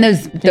 And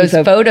those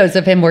so- photos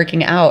of him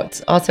working out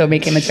also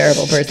make him a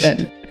terrible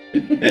person.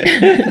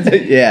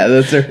 Yeah,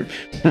 those are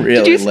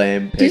really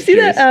lame. Do you see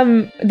that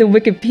the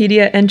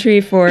Wikipedia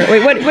entry for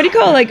what do you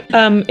call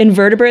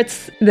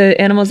invertebrates, the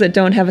animals that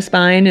don't have a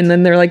spine, and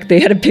then they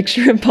had a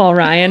picture of Paul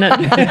Ryan,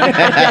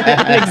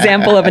 an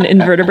example of an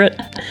invertebrate.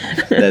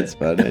 That's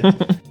funny.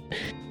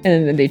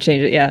 And then they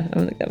changed it. Yeah,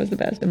 I'm like, that was the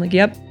best. I'm like,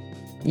 yep,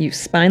 you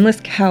spineless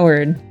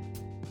coward.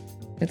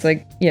 It's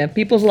like, yeah,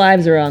 people's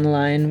lives are on the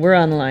line. We're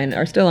on the line.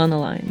 Are still on the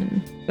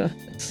line.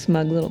 And,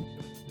 smug little.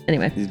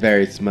 Anyway, He's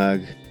very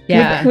smug.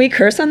 Yeah. Can we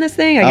curse on this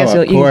thing? I guess of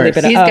you can course. clip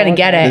it. He's gonna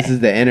get it. This is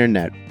the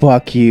internet.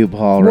 Fuck you,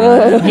 Paul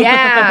Whoa. Ryan.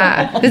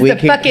 Yeah. This We is the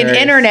can fucking curse.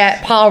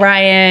 internet, Paul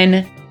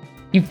Ryan.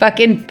 You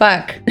fucking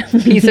fuck.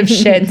 Piece of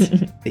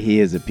shit. He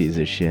is a piece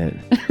of shit.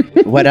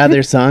 What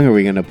other song are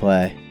we gonna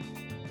play?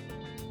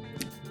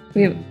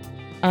 We have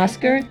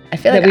Oscar. I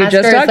feel That like we just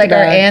Oscar is talked like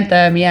our about.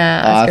 anthem.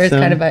 Yeah. Oscar is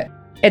Awesome. kind of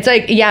it's I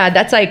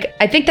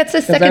think that's the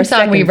That's our second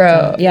song we second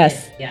wrote. song.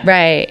 Yes. Yeah.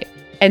 Right.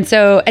 And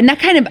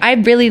that I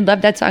really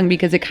love that song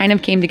because it kind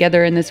of came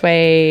together in this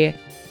way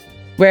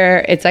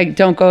where it's like,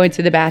 don't go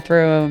into the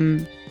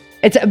bathroom.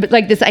 It's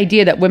like this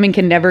idea that women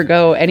can never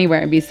go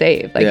anywhere and be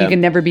safe. Like Yeah. you can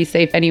never be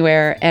safe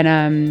anywhere.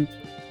 And,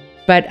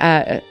 but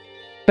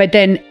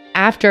then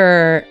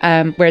after,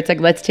 where it's like,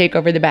 let's take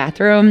over the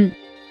bathroom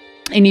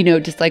and,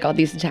 just like all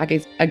these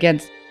attacks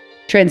against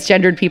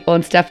transgendered people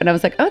and stuff. And I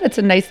was like, oh, that's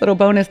a nice little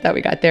bonus that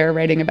we got there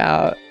writing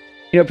about,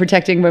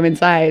 protecting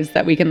women's lives,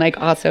 that we can like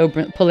also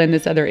pull in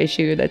this other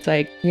issue that's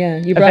like, Yeah,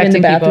 you brought in the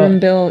affecting bathroom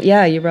people. bill.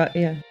 Yeah, you brought.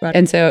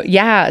 and so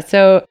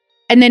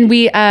and then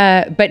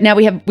but now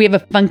we have a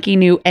funky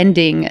new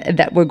ending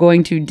that we're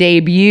going to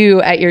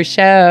debut at your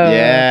show.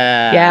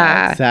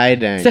 Yeah.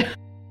 Exciting. So-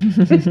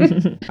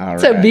 All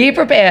So right. be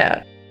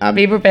prepared.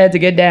 Be prepared to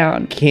get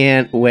down.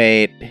 Can't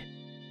wait.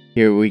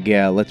 Here we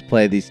go. Let's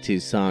play these two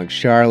songs.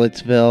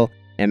 Charlottesville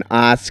and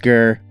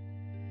Oscar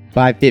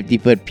by 50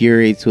 Foot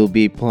Furies will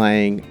be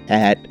playing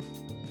at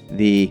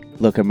the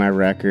Look at My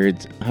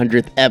Records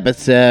 100th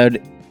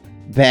episode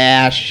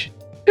bash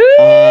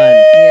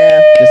on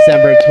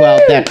December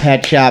 12th at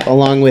Pet Shop,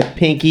 along with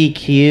Pinky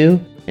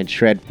Q and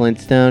Shred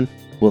Flintstone.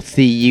 We'll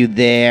see you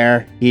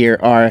there. Here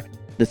are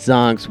the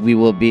songs. We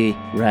will be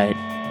right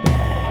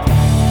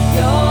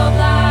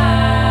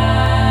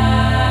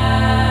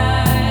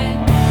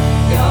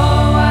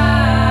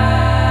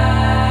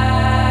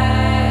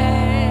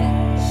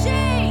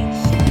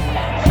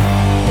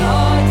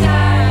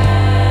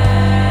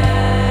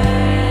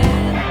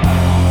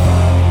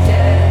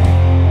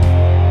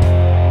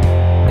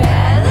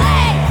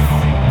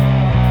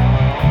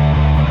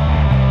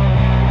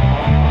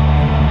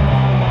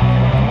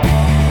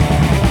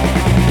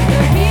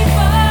The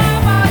people,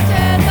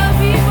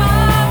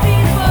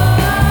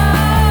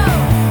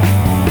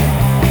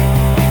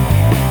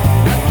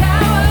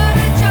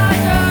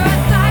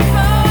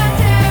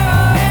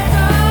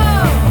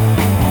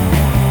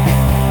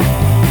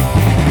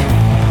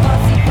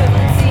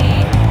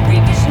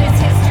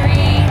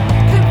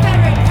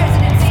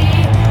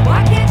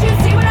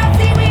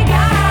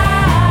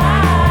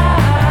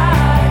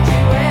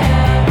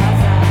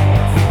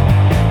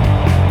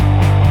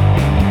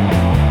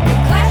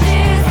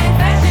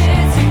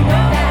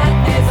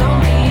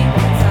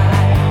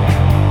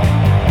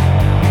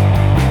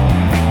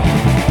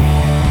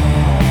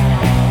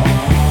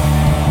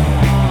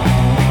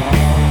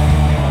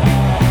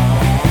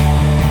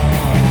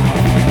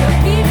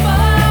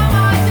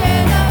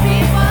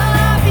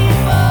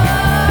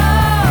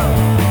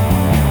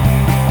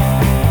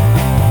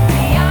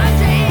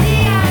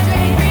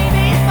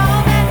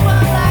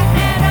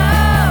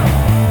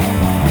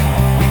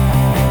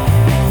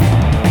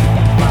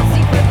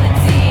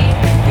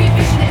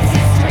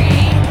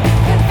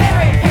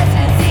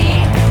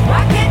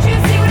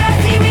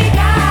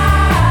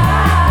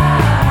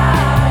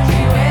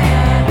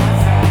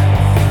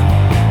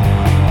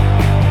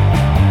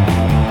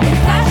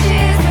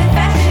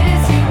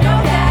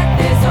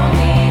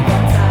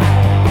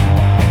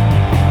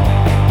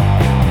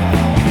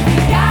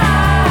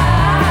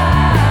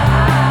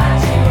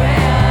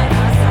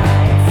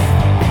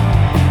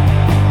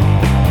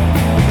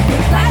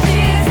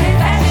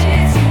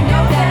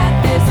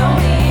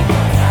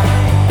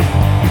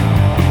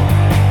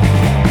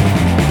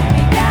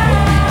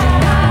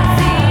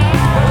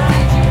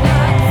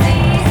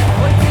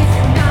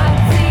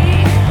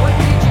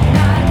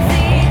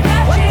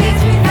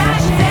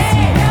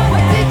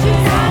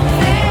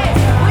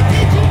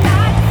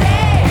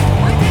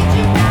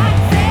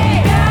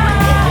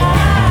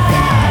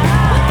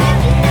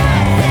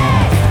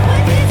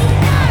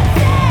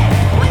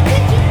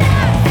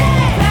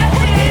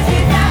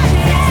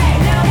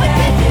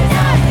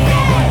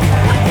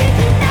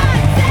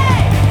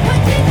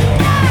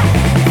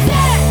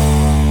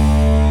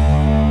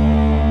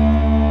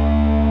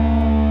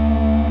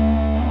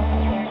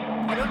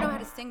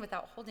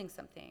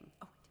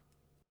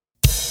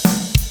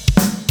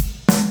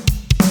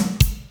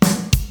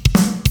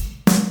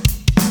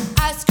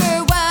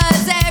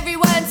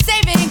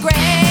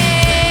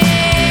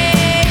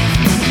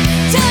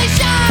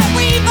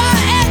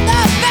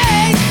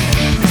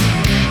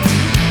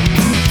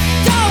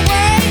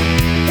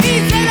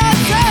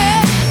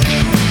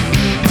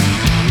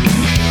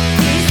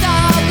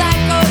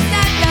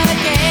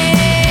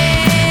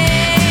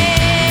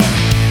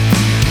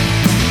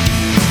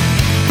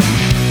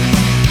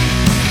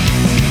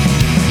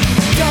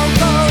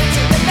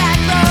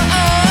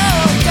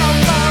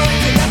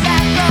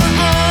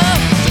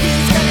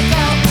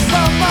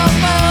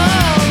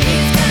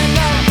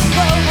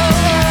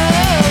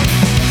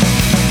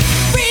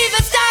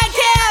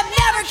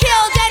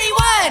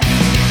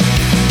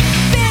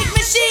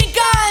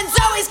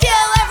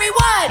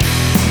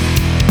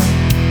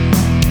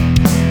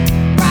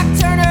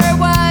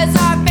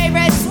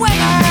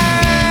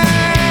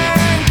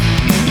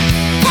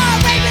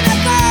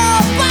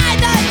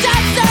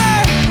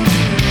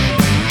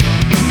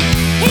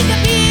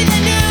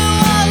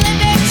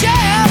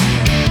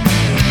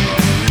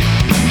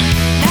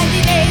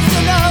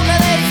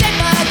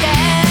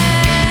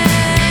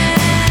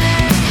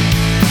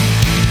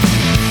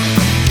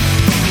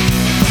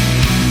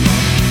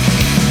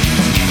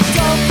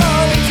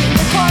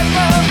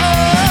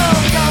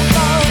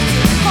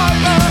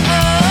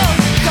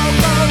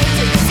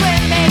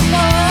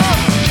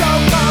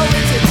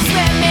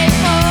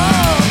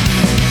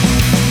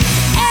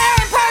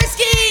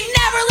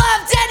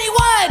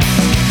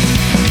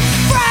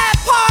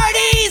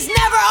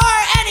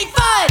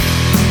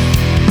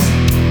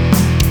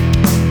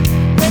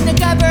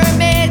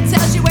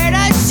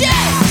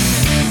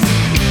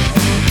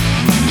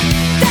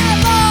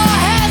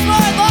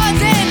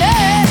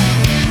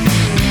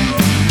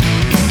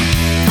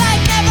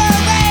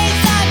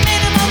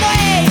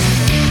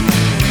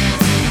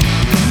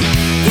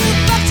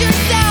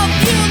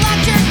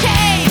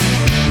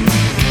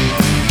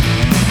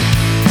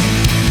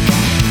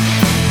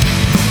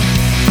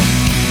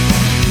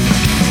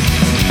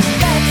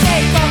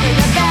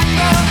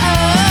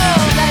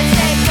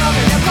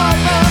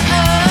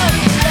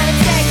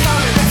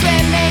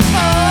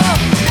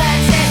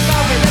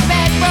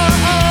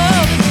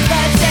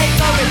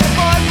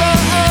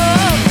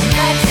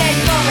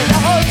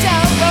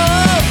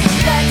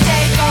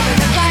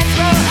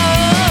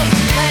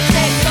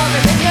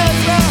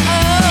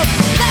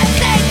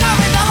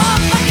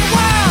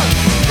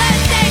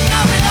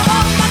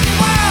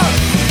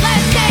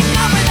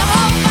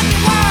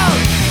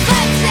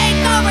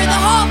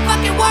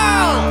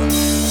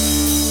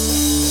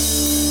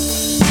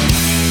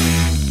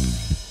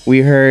 we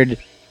heard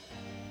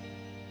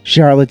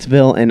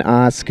Charlottesville and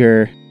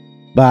Oscar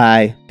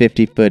by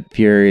 50 Foot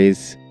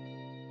Furies.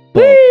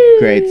 Both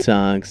great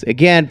songs.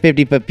 Again,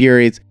 50 Foot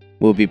Furies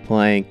will be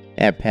playing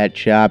at Pet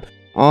Shop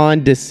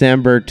on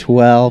December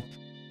 12th,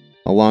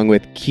 along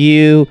with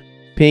Q,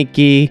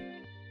 Pinky,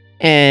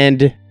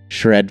 and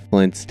Shred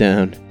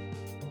Flintstone.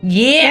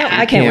 Yeah.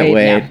 I can't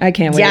wait. Yeah. I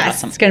can't wait.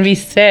 Yes, it's going to be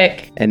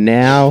sick. And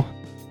now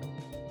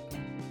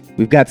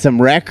we've got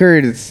some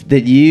records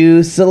that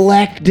you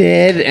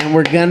selected, and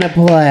we're gonna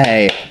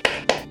play.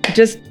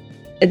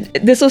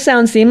 This will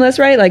sound seamless,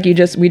 right? Like we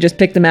just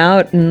picked them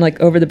out and like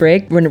over the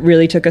break when it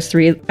really took us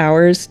 3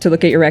 hours to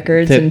look at your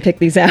records and pick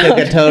these out. Took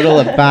a total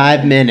of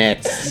 5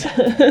 minutes.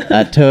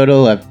 A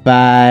total of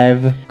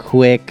 5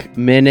 quick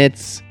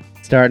minutes,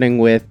 starting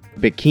with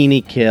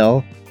Bikini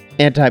Kill.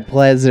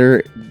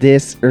 Anti-Pleasure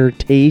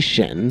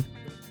Dissertation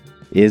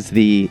is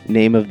the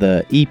name of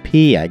the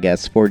EP, I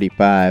guess,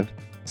 45.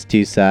 It's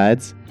 2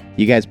 sides.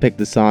 You guys picked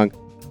the song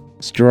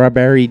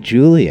Strawberry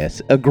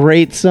Julius. A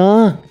great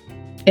song.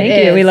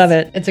 Thank you. We love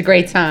it. It's a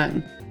great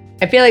song.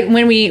 I feel like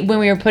when we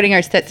were putting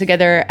our set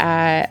together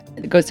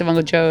at Ghost of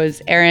Uncle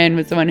Joe's, Erin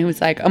was the one who was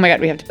like, "Oh my God,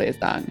 we have to play this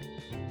song."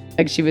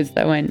 Like she was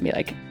the one to be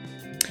like,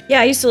 Yeah,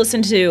 I used to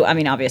listen to, I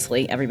mean,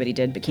 obviously everybody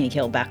did Bikini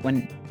Kill back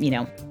when,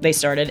 they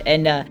started.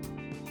 And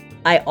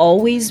I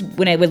always,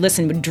 when I would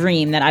listen, would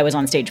dream that I was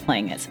on stage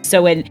playing this.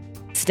 So when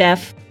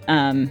Steph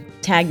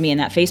tagged me in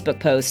that Facebook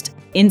post,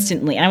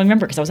 instantly, and I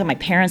remember because I was at my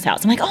parents'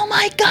 house, I'm like, oh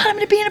my God, I'm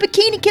going to be in a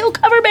Bikini Kill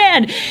cover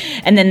band.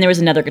 And then there was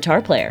another guitar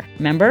player,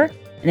 remember?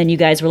 And then you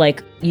guys were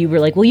like,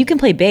 well, you can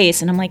play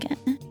bass. And I'm like,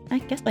 I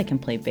guess I can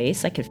play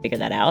bass. I could figure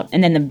that out.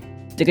 And then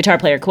the guitar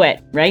player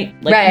quit, right?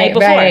 Like the night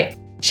before. Right.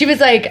 She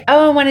was like,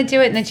 oh, I want to do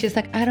it. And then she was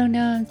like, I don't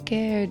know, I'm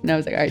scared. And I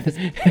was like, all right.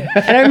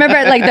 And I remember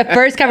like the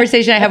first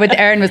conversation I had with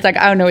Erin was like,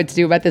 I don't know what to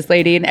do about this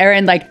lady. And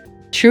Erin, like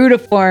true to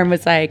form,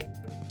 was like,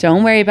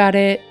 don't worry about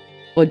it.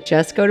 We'll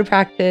just go to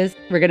practice.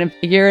 We're going to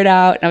figure it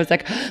out. And I was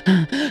like,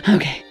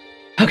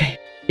 okay.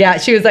 Yeah,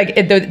 she was like,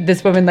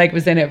 this woman like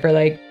was in it for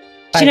like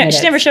 5 minutes.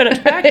 She never showed up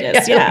to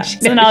practice. Yeah. She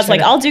So then never I was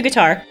like, showed up. I'll do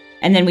guitar.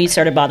 And then we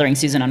started bothering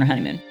Susan on her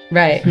honeymoon.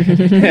 Right.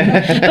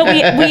 But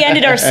we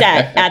ended our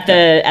set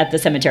at the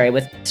cemetery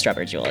with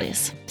Strawberry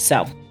Julius.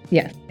 So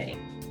Yes.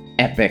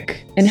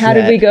 Epic. And how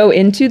did we go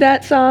into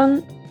that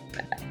song?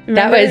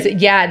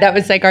 That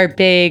was like our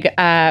big,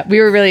 we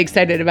were really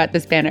excited about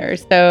this banner.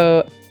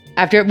 So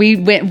after we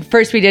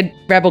did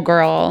Rebel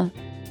Girl.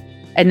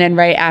 And then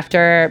right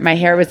after, my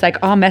hair was like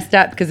all messed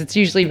up because it's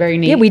usually very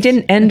neat. Yeah, we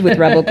didn't end with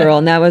Rebel Girl,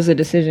 and that was a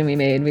decision we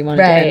made. We wanted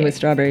to Right. end with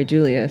Strawberry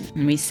Julius.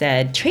 and we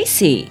said,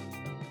 Tracy,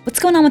 what's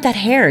going on with that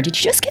hair? Did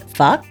you just get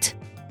fucked?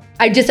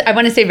 I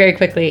want to say very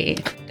quickly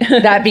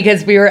that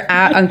because we were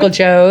at Uncle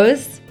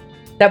Joe's,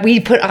 that we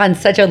put on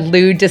such a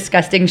lewd,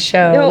 disgusting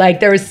show. No.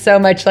 Like there was so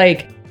much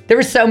there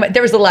was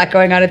a lot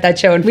going on at that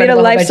show. We had a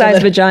life-size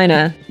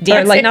vagina. Or,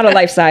 Dancing. like, not a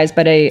life-size,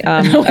 but a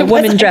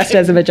woman dressed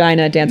as a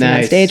vagina dancing on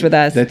Nice. stage with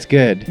us. That's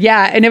good.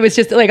 Yeah, and it was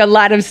just like a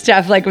lot of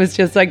stuff like was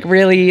just like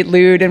really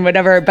lewd and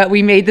whatever. But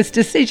we made this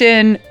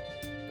decision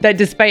that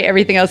despite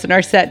everything else in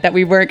our set, that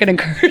we weren't going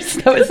to curse.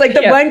 That was like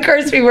the one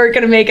curse we weren't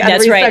going to make out of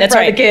respect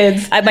for the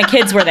kids. My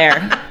kids were there.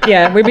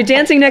 Yeah, we'd be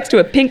dancing next to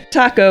a pink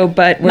taco,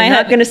 but we're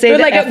not going to say But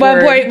the like F at one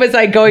word. point was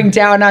like going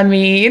down on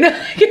me. You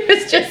know, it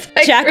was just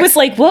like Jack was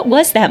like, what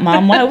was that,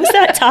 Mom? Why was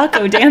that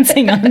taco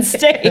dancing on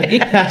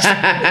stage?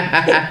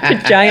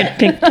 a giant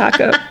pink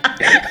taco.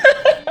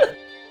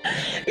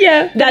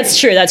 Yeah, That's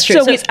true.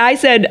 So I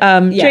said,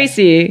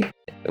 Tracy,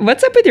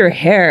 what's up with your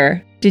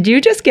hair? Did you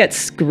just get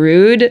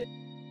screwed?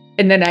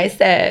 And then I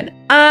said,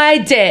 I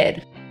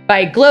did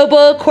by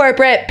global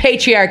corporate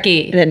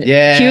patriarchy. And then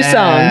Yeah. cue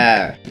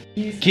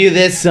song. Cue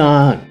this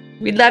song.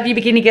 We love you,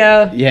 Bikini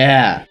Go.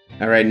 Yeah.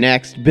 All right,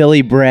 next,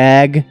 Billy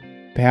Bragg,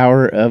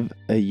 Power of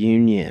a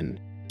Union.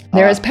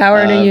 There is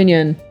power in a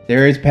union.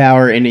 There is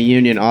power in a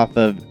union off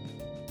of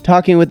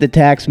Talking with the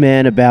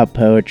Taxman About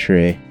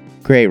Poetry.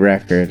 Great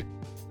record.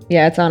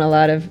 Yeah, it's on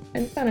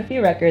a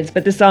few records,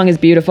 but this song is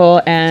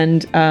beautiful,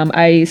 and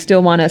I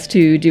still want us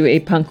to do a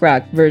punk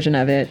rock version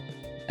of it,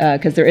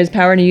 because there is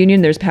power in a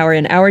union. There's power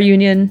in our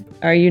union,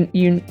 our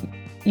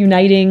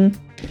uniting,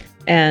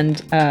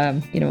 and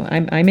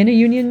I'm in a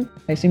union.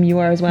 I assume you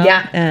are as well.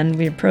 Yeah. And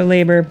we're pro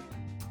labor,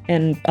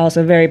 and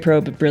also very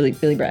pro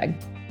Billy Bragg.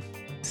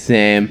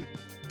 Same.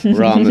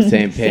 We're all on the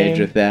same page Same.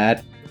 with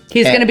that.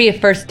 He's going to be a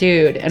first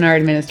dude in our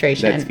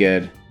administration. That's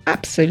good.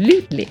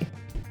 Absolutely.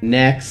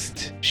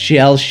 Next,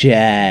 Shell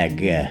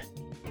Shag. Yes,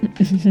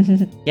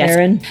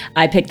 Erin?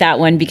 I picked that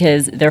one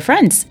because they're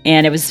friends,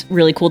 and it was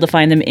really cool to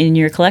find them in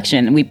your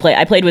collection.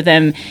 I played with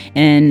them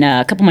in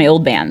a couple of my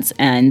old bands,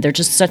 and they're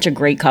just such a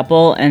great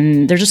couple,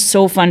 and they're just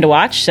so fun to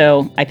watch.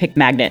 So I picked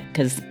Magnet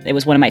because it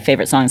was one of my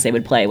favorite songs they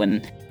would play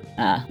when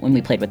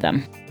we played with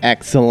them.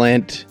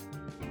 Excellent.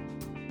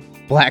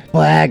 Black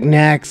Flag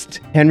next.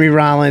 Henry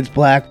Rollins,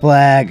 Black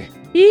Flag.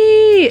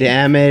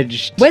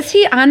 Damaged. Was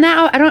he on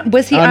that?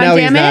 Was he Oh, on no,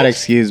 Damage? he's not.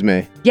 Excuse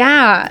me.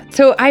 Yeah.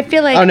 So I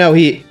feel like. Oh, no,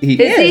 he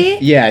is he?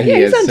 Yeah, he Yeah,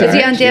 is. he's on sorry. Is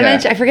he on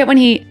Damage? Yeah. I forget when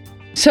he.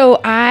 So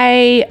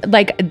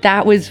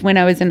that was when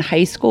I was in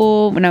high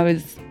school, when I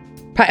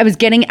was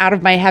getting out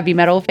of my heavy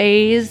metal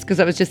phase because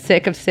I was just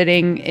sick of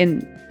sitting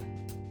in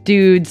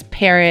dude's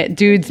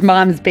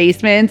mom's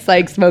basements,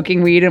 like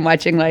smoking weed and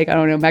watching like, I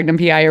don't know, Magnum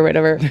PI or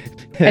whatever.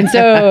 And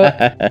so,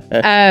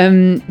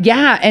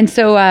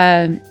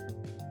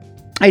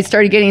 I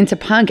started getting into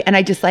punk and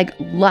I just like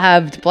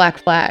loved Black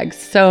Flag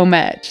so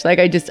much. Like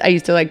I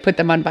used to like put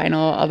them on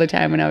vinyl all the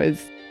time when I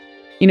was,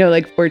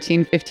 like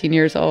 14, 15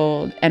 years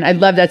old. And I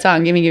love that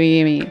song, Gimme, Gimme,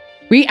 Gimme.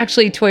 We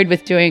actually toyed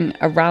with doing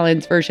a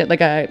Rollins version,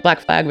 like a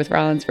Black Flag with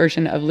Rollins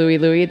version of Louie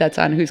Louie. That's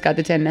on Who's Got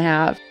the 10 and a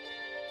Half.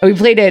 And we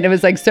played it and it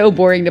was like so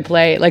boring to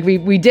play. Like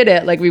we did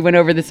it, like we went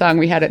over the song,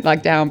 we had it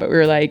locked down, but we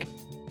were like,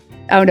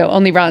 oh no,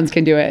 only Rollins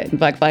can do it and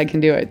Black Flag can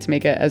do it to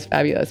make it as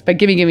fabulous. But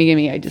Gimme, Gimme,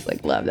 Gimme, I just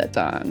like love that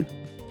song.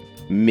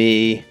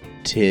 Me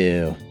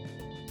too.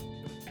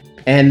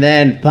 And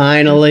then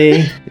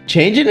finally,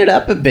 changing it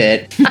up a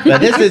bit,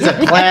 but this is a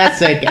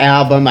classic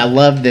album. I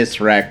love this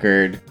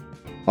record.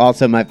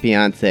 Also, my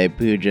fiance,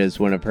 Pooja, is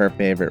one of her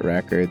favorite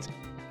records.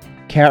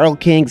 Carole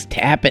King's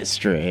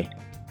Tapestry.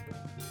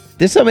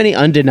 There's so many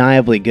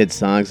undeniably good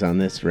songs on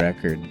this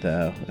record,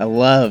 though. I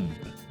love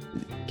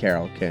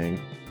Carole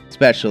King,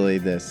 especially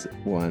this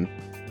one.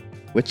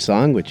 Which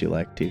song would you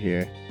like to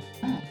hear?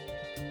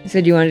 You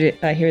said you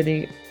wanted to hear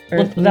the...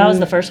 Well, that was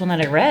the first one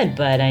that I read,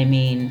 but I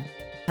mean,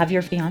 have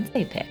your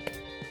fiance pick.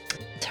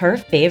 It's her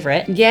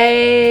favorite.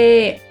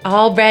 Yay!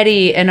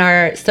 Already in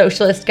our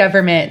socialist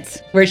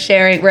government, we're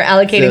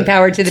allocating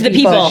power to the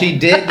people. So she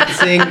did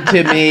sing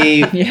to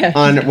me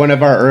on one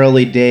of our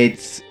early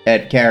dates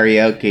at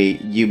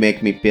karaoke, You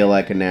Make Me Feel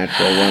Like a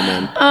Natural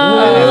Woman.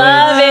 Oh,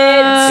 love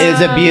it. It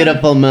was a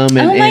beautiful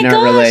moment in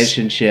our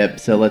relationship,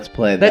 so let's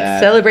play that.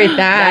 Let's celebrate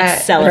that.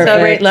 Let's celebrate.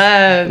 Celebrate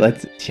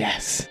love.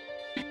 Yes.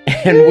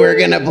 And we're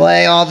going to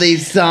play all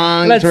these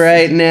songs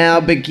right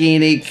now.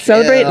 Bikini Kill.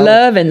 Celebrate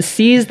love and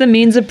seize the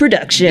means of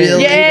production.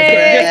 Billy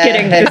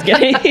Just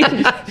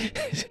kidding.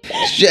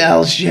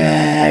 Shell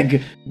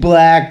Shag,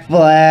 Black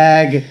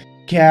Flag,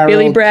 Carole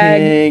Billy Bragg.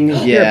 King.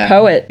 You're a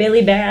poet.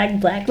 Billy Bragg,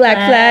 Black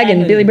Flag,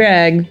 and Billy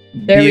Bragg.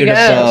 There we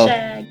go.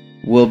 Shag.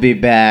 We'll be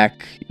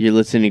back. You're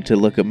listening to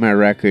Look at My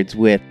Records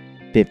with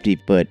 50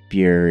 Foot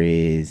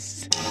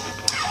Furies.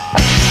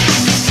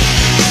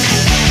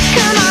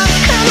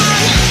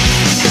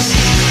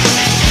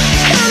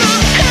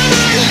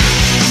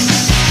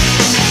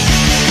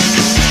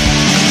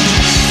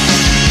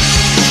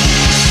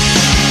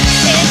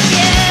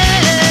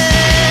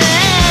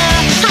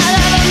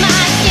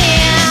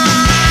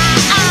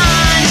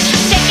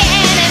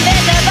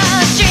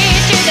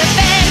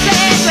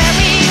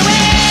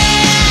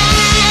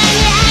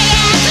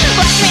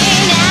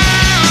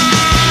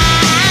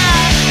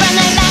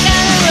 Running back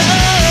on the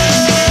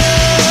road.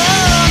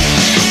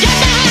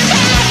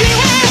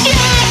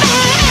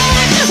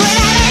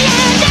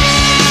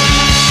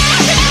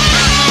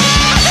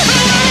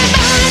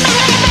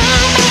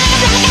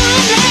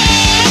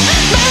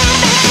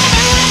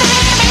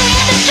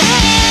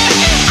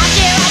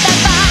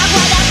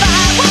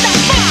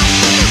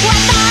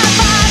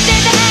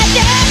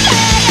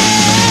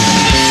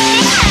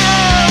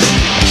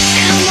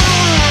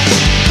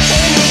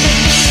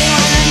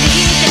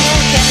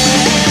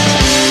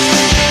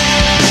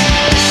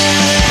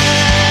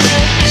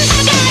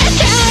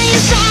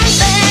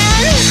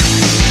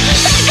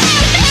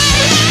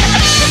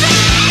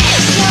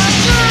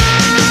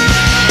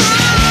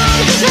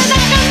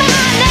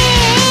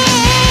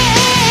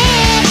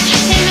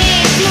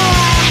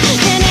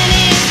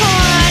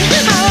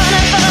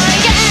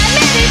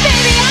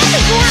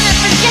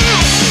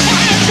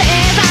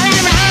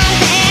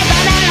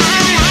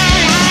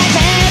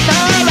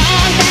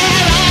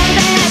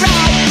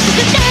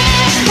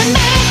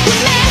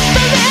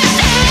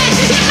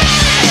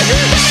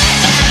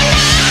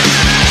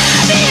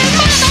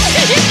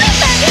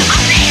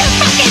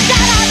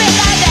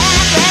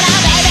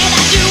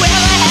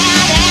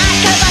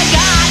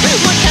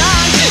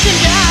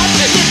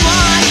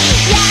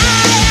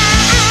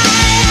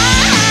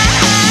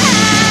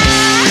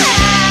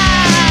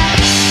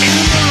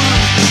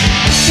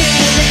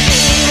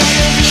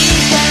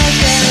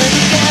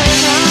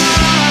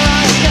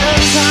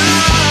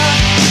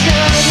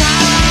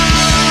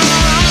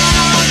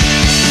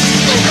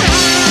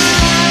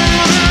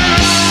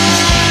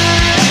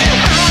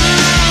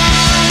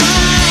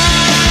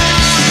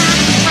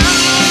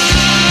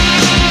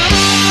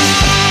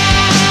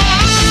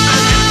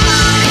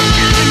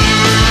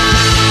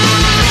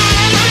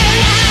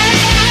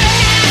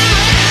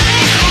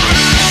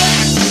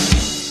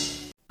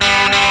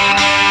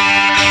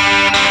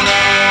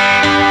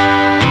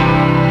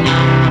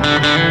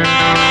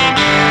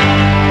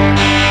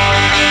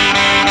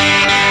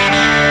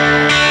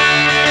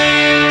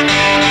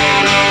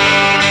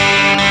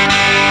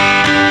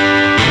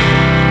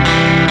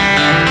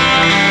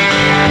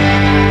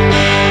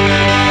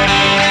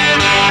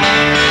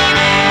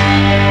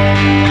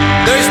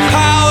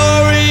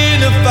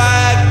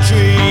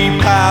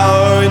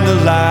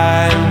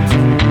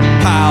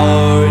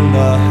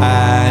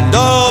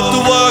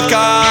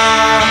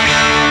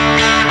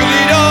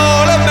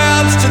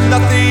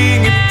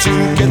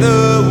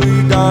 together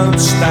we don't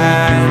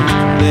stand.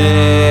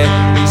 There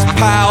is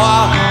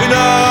power in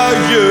our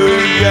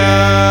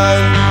union.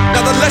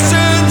 Now the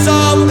lessons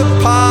of the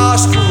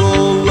past were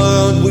all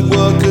learned with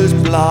workers'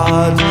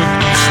 blood.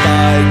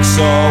 Mistakes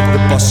of the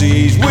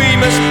bosses we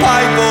must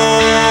pay for.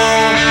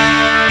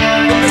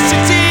 From the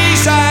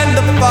cities and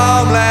the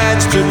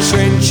farmlands to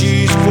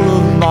trenches full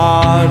of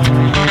mud.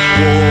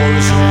 War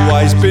has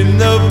always been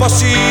the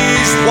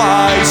bosses'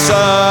 way,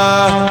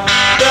 sir.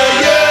 The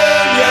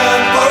union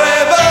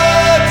forever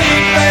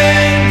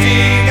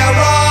defending our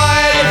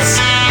rights.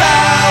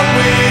 Down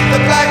with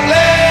the black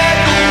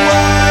label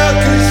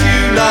workers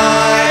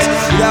unite.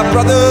 With our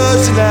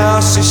brothers and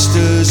our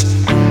sisters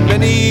in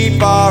many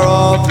far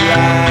off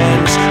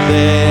lands.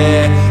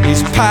 There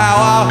is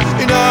power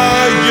in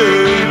our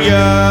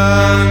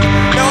union.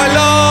 Now I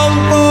long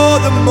for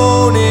the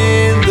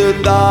morning that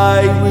they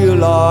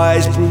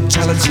realise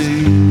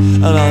brutality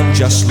and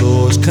unjust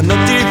laws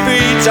cannot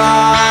defeat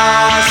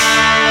us.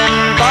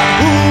 But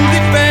who'll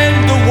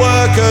defend the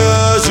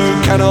workers who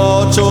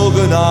cannot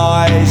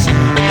organise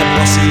when the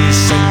bosses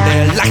send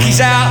their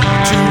lackeys out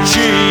to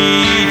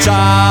cheat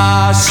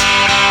us?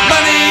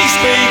 Money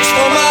speaks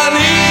for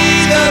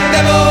money, the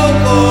devil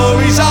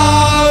for his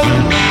own.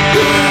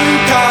 Who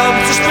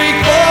comes to speak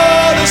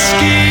for the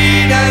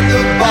skin and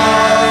the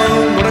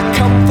bone? What a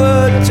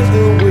comfort to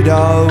the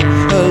widow,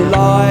 a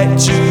light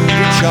to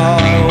the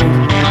child.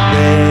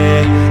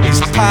 There is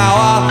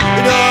power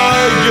in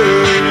our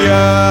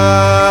union.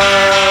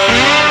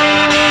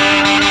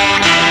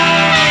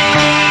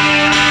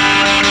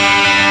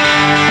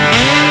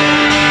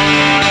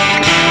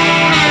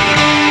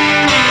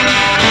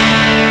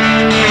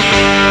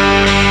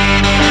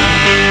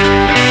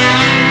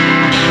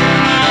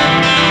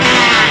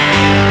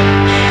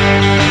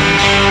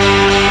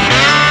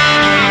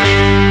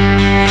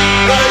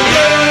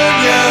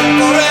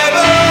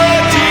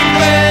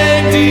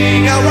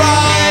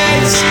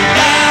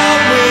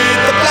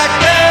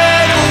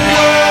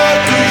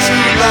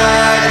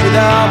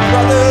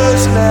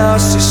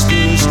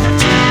 Sisters,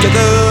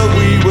 together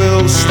we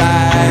will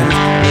stand.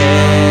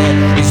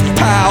 There is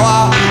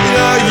power in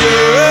our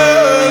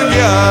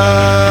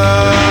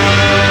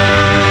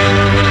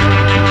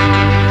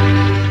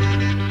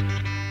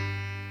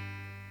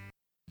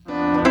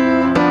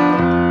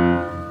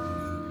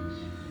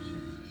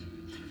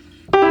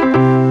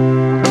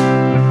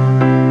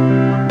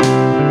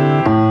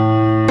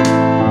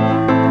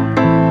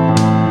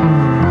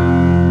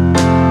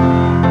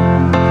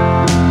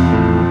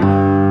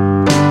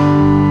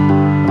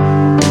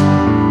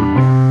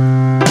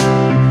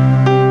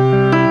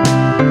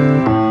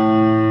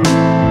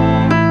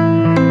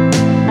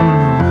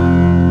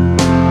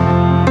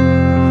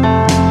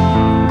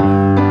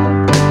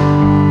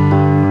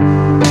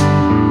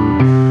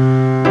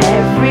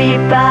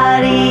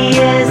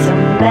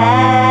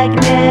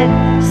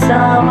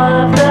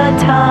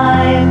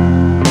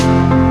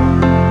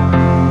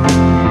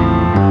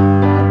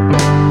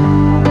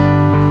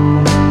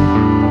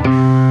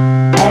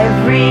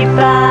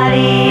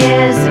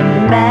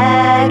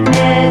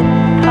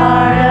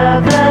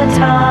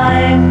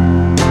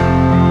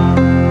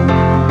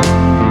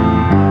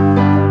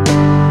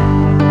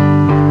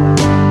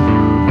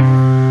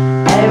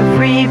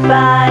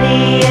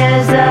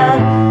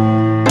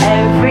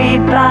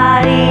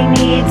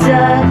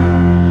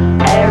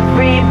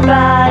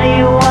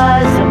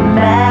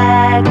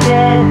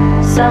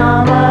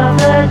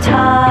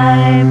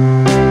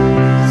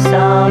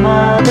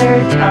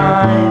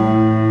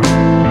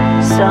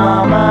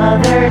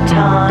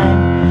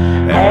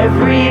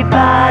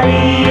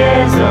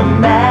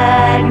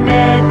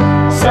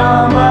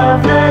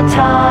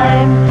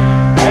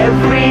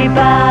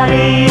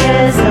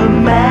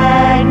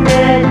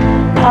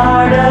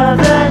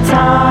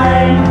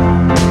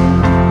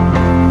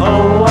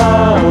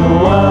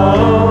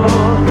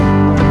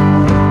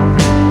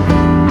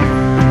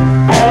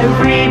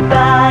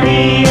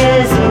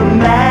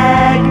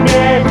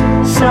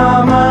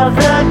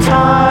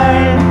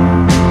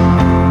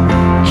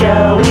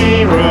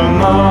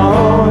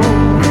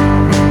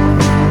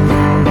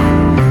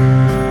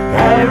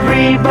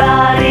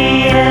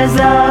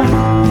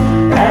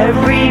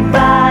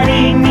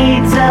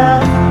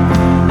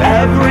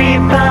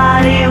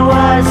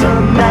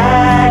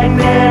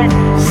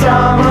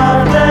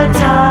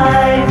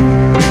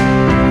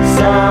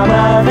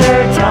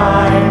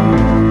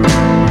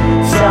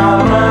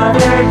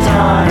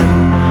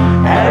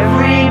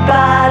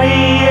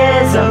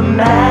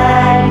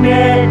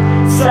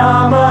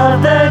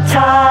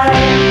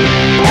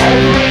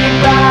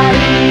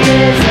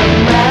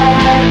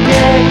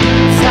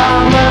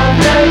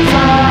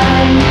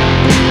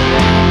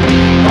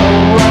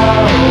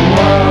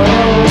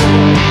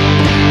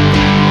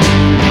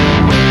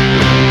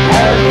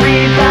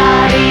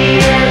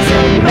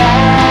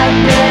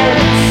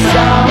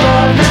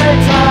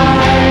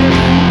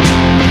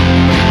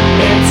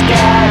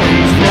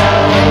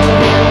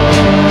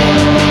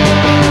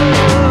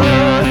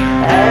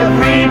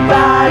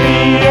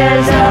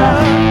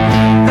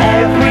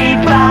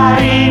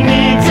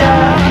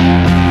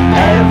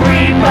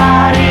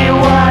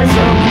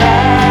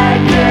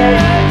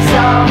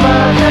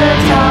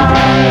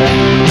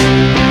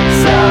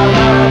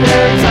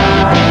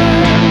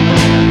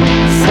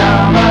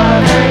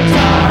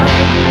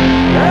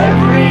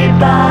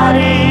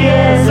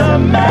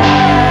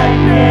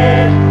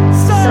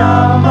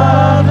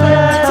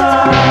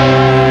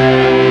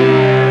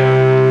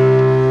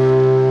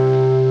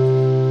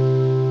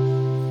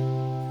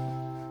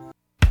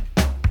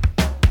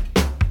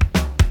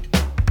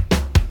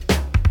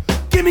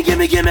Gimme,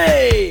 gimme,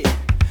 gimme.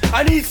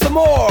 I need some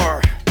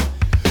more.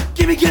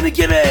 Gimme, gimme,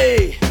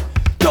 gimme.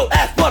 Don't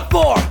ask what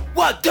for.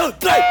 1, 2, 3,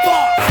 4.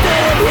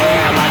 Standing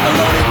here like a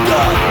loaded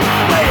gun,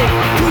 waiting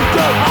to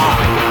go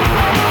off.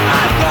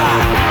 I've got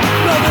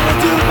nothing to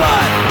do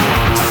but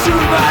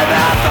shoot my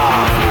mouth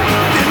off.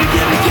 Gimme,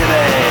 gimme,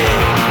 gimme.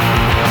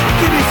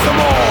 Gimme some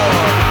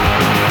more.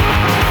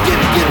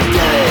 Gimme, gimme,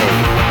 gimme.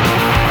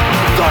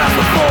 Don't ask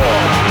what for.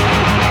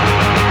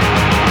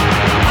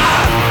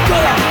 I'm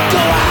gonna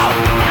go out,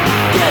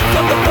 get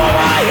something for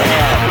my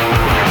head.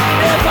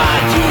 If I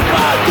keep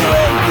on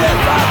doing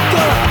this, I'm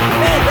gonna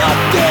end up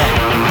dead.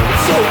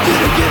 So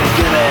gimme, gimme,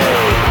 gimme.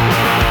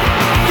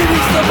 Gimme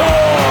some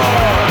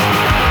more.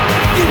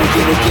 Gimme,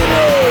 gimme,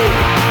 gimme.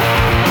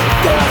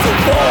 Don't ask for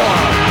more.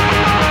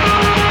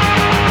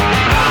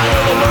 I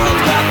know the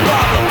world's got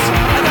problems.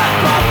 I got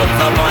problems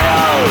of my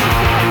own.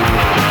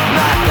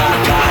 Not the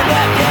kind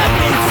that can't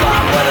be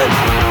solved with an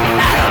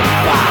atom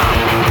bomb.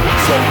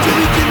 So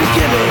gimme, gimme,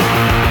 gimme.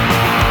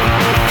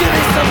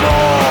 Gimme some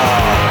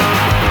more.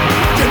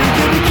 Gimme,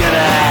 gimme,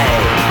 gimme.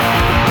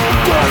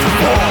 Don't ask for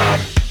more.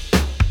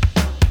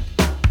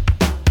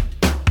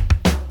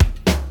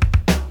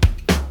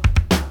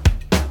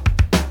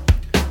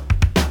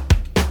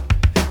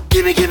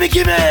 Gimme, gimme,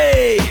 gimme.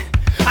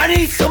 I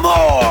need some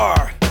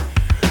more.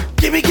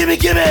 Gimme, gimme,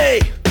 gimme.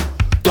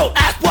 Don't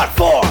ask what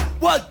for.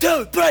 1,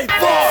 2, 3,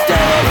 4.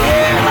 Standing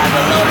here like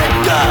a loaded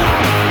gun,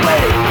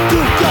 waiting to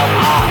go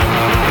off.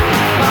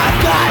 I've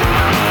got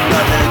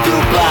nothing to do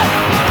but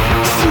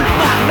shoot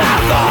my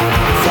mouth off.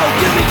 So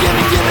gimme,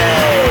 gimme, gimme.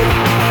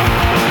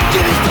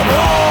 Gimme some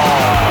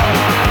more.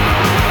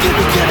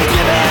 Gimme, gimme,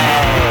 gimme.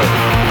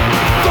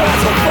 Don't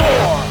ask for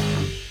more.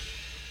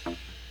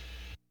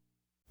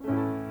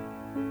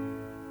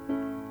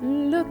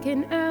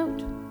 Looking out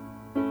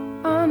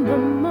on the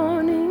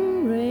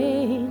morning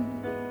rain,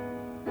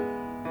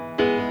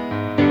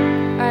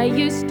 I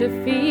used to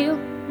feel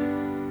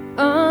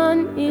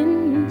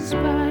uninspired.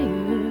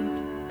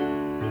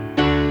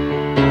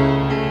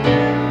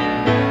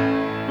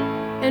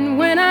 And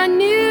when I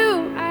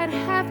knew I'd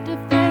have to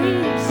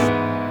face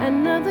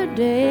another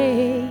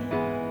day,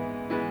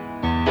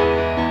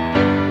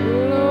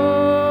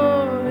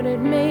 Lord, it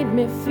made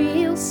me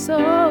feel so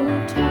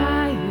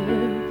tired.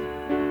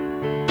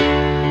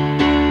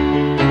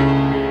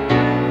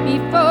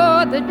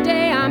 Before the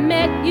day I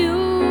met you,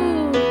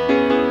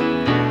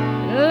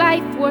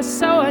 life was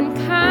so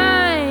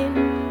unkind.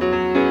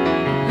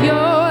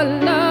 Your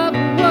love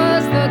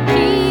was the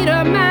key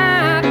to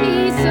my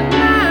peace of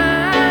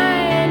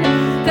mind.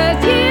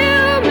 'Cause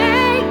you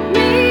make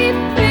me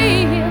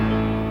feel,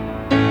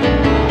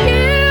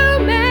 you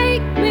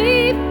make me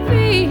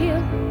feel,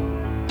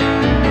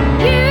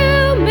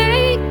 you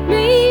make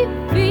me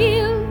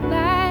feel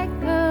like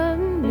a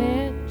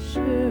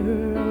natural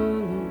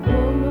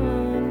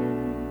woman.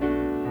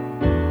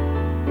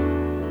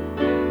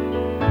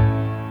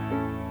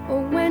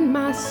 When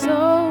my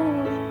soul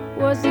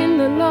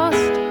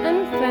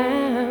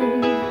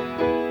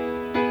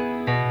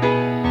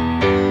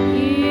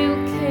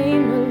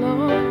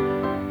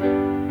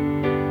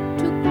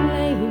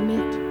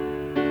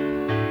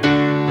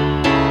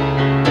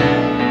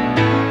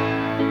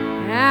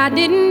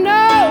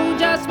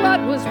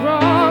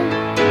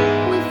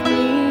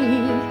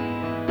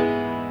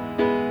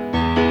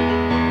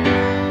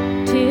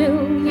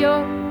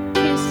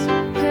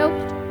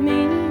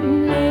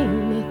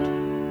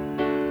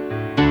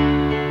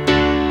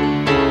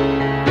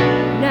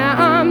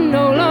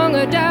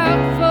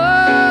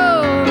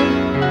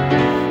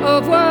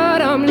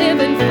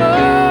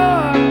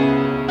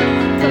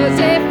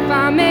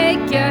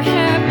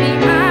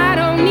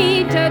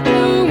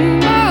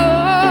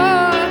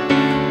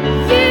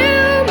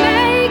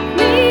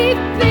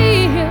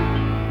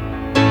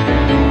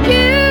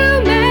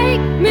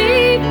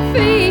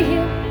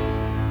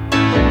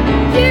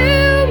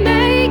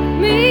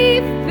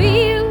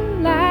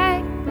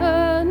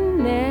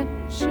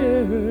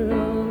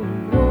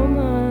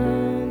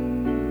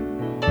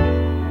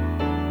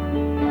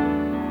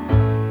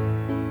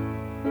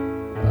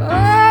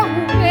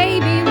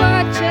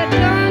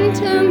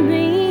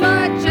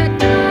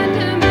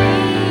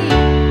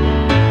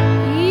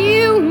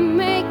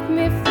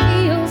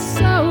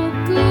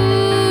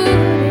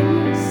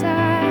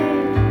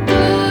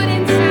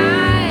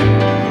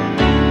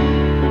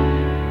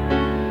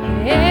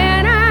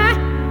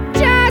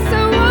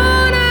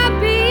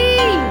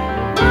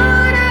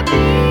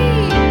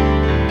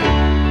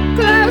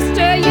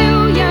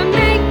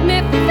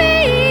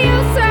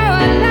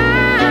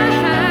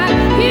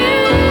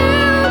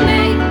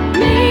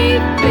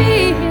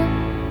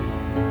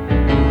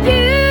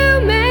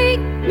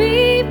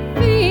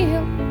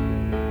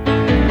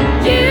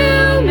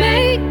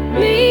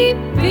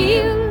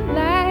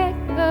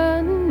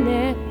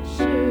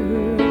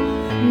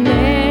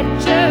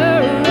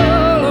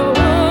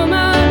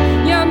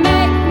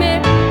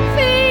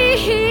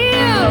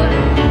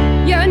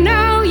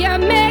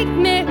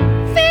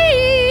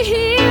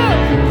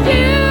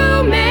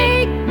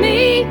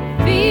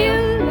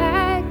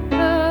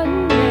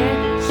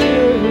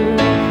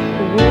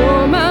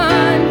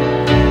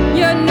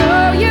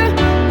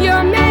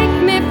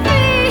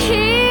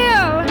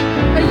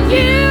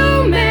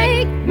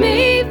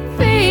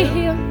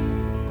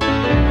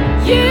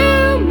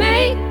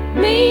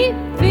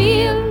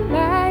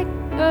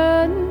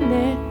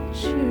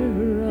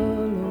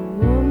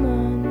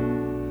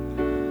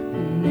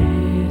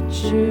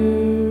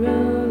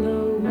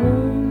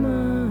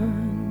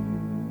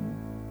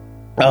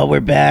we're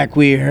back.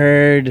 We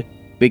heard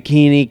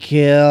Bikini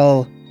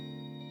Kill,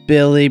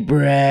 Billy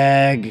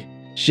Bragg,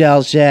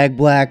 Shell Shag,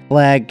 Black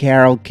Flag,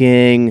 Carol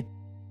King.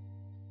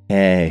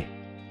 Hey,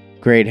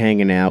 great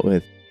hanging out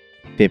with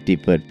 50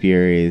 Foot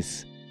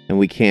Furies, and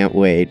we can't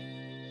wait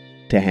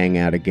to hang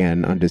out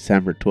again on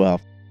December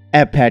 12th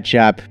at Pet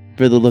Shop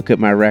for the Look at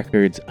My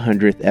Records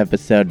 100th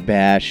episode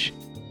bash.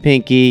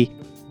 Pinky,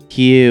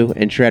 Q,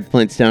 and Shred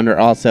Flintstone are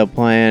also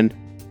playing.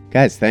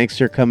 Guys, thanks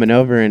for coming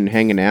over and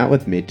hanging out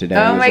with me today.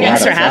 Oh It was my a lot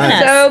gosh, of for having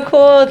fun. us. so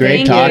cool.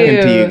 Great Thank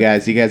talking to you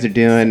guys. You guys are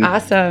doing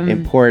Awesome.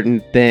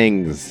 important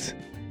things.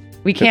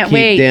 We So can't keep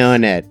wait.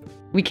 doing it.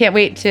 We can't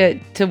wait to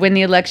win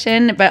the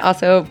election, but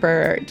also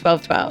for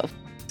 12/12.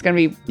 It's gonna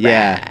be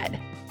Yeah. rad.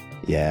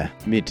 Yeah,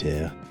 me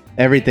too.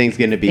 Everything's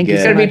gonna be Thank you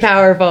It's good. so gonna be much.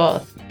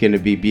 powerful. Gonna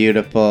be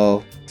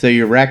beautiful. So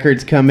your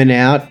record's coming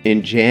out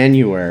in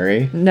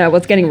January. No,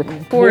 what's getting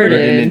Recorded in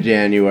recorded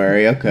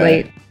January. Okay.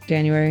 late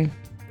January.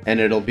 And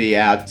it'll be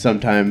out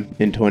sometime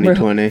in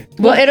 2020.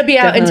 Well, it'll be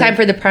out in Definitely. time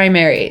for the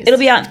primaries. It'll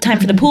be out time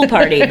for the pool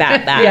party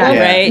back Yeah.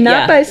 right?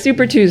 Not by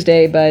Super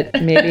Tuesday, but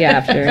maybe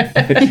after.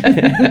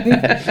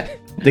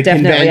 The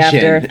Definitely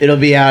convention. after. It'll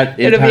be out.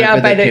 In It'll be time out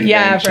for by the the-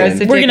 yeah, for us convention.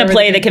 to We're take gonna over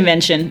play the- the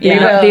convention. We The,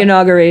 will. the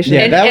inauguration. Yeah,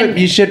 And- that would. and-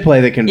 You should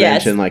play the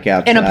convention like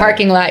outside. in a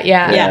parking lot.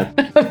 Yeah. Yeah.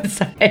 With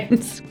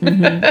signs.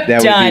 That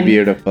would Done. be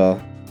beautiful.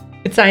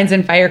 With signs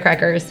and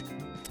firecrackers.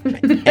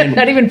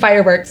 Not even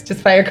fireworks,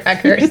 just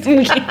firecrackers.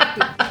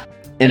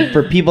 And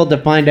for people to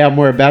find out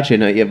more about you, I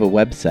know you have a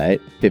website,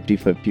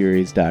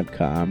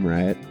 50footfuries.com,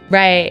 right?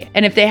 Right.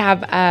 And if they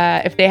have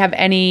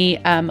any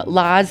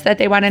laws that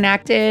they want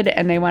enacted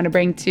and they want to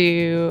bring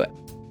to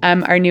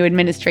our new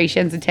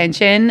administration's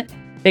attention,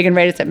 they can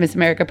write us at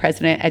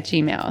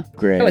missamericapresident@gmail.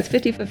 Great. Oh, it's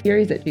 50 Foot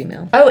Furies at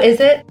Gmail. Oh,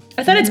 is it?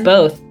 I thought it's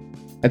both.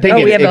 I think Oh,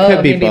 it, we have it both,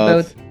 could be maybe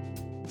both.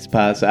 It's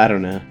possible. I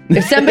don't know.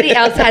 If somebody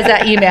else has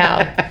that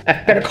email,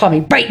 better call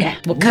me right now.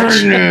 We'll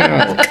cut you.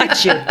 No.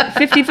 Cut you.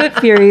 50 Foot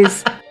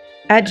Furies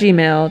at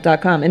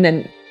gmail.com. And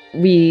then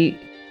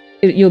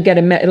you'll get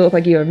it'll look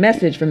like you have a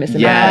message from Miss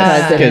America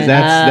Yes, because President.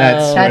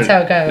 that's That's how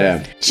it goes.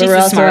 Yeah. She's But we're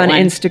the also smart on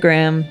one.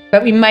 Instagram.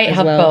 But we might As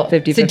have well, both.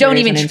 50 So Foot don't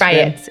Furies even on try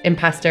Instagram. it,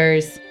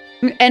 imposters.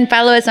 And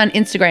follow us on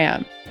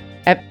Instagram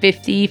at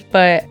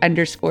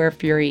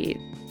 50foot_furies.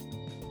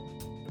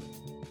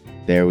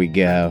 There we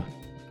go.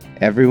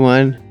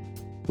 Everyone,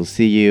 we'll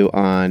see you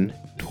on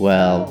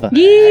 12. 12.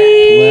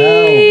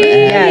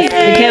 Yes, we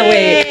can't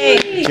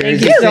wait.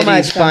 Jersey you so City's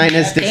much.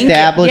 finest Thank you.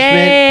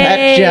 establishment, Yay.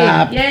 Pet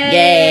Shop.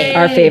 Yay.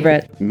 Our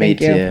favorite. Me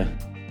Thank you. too.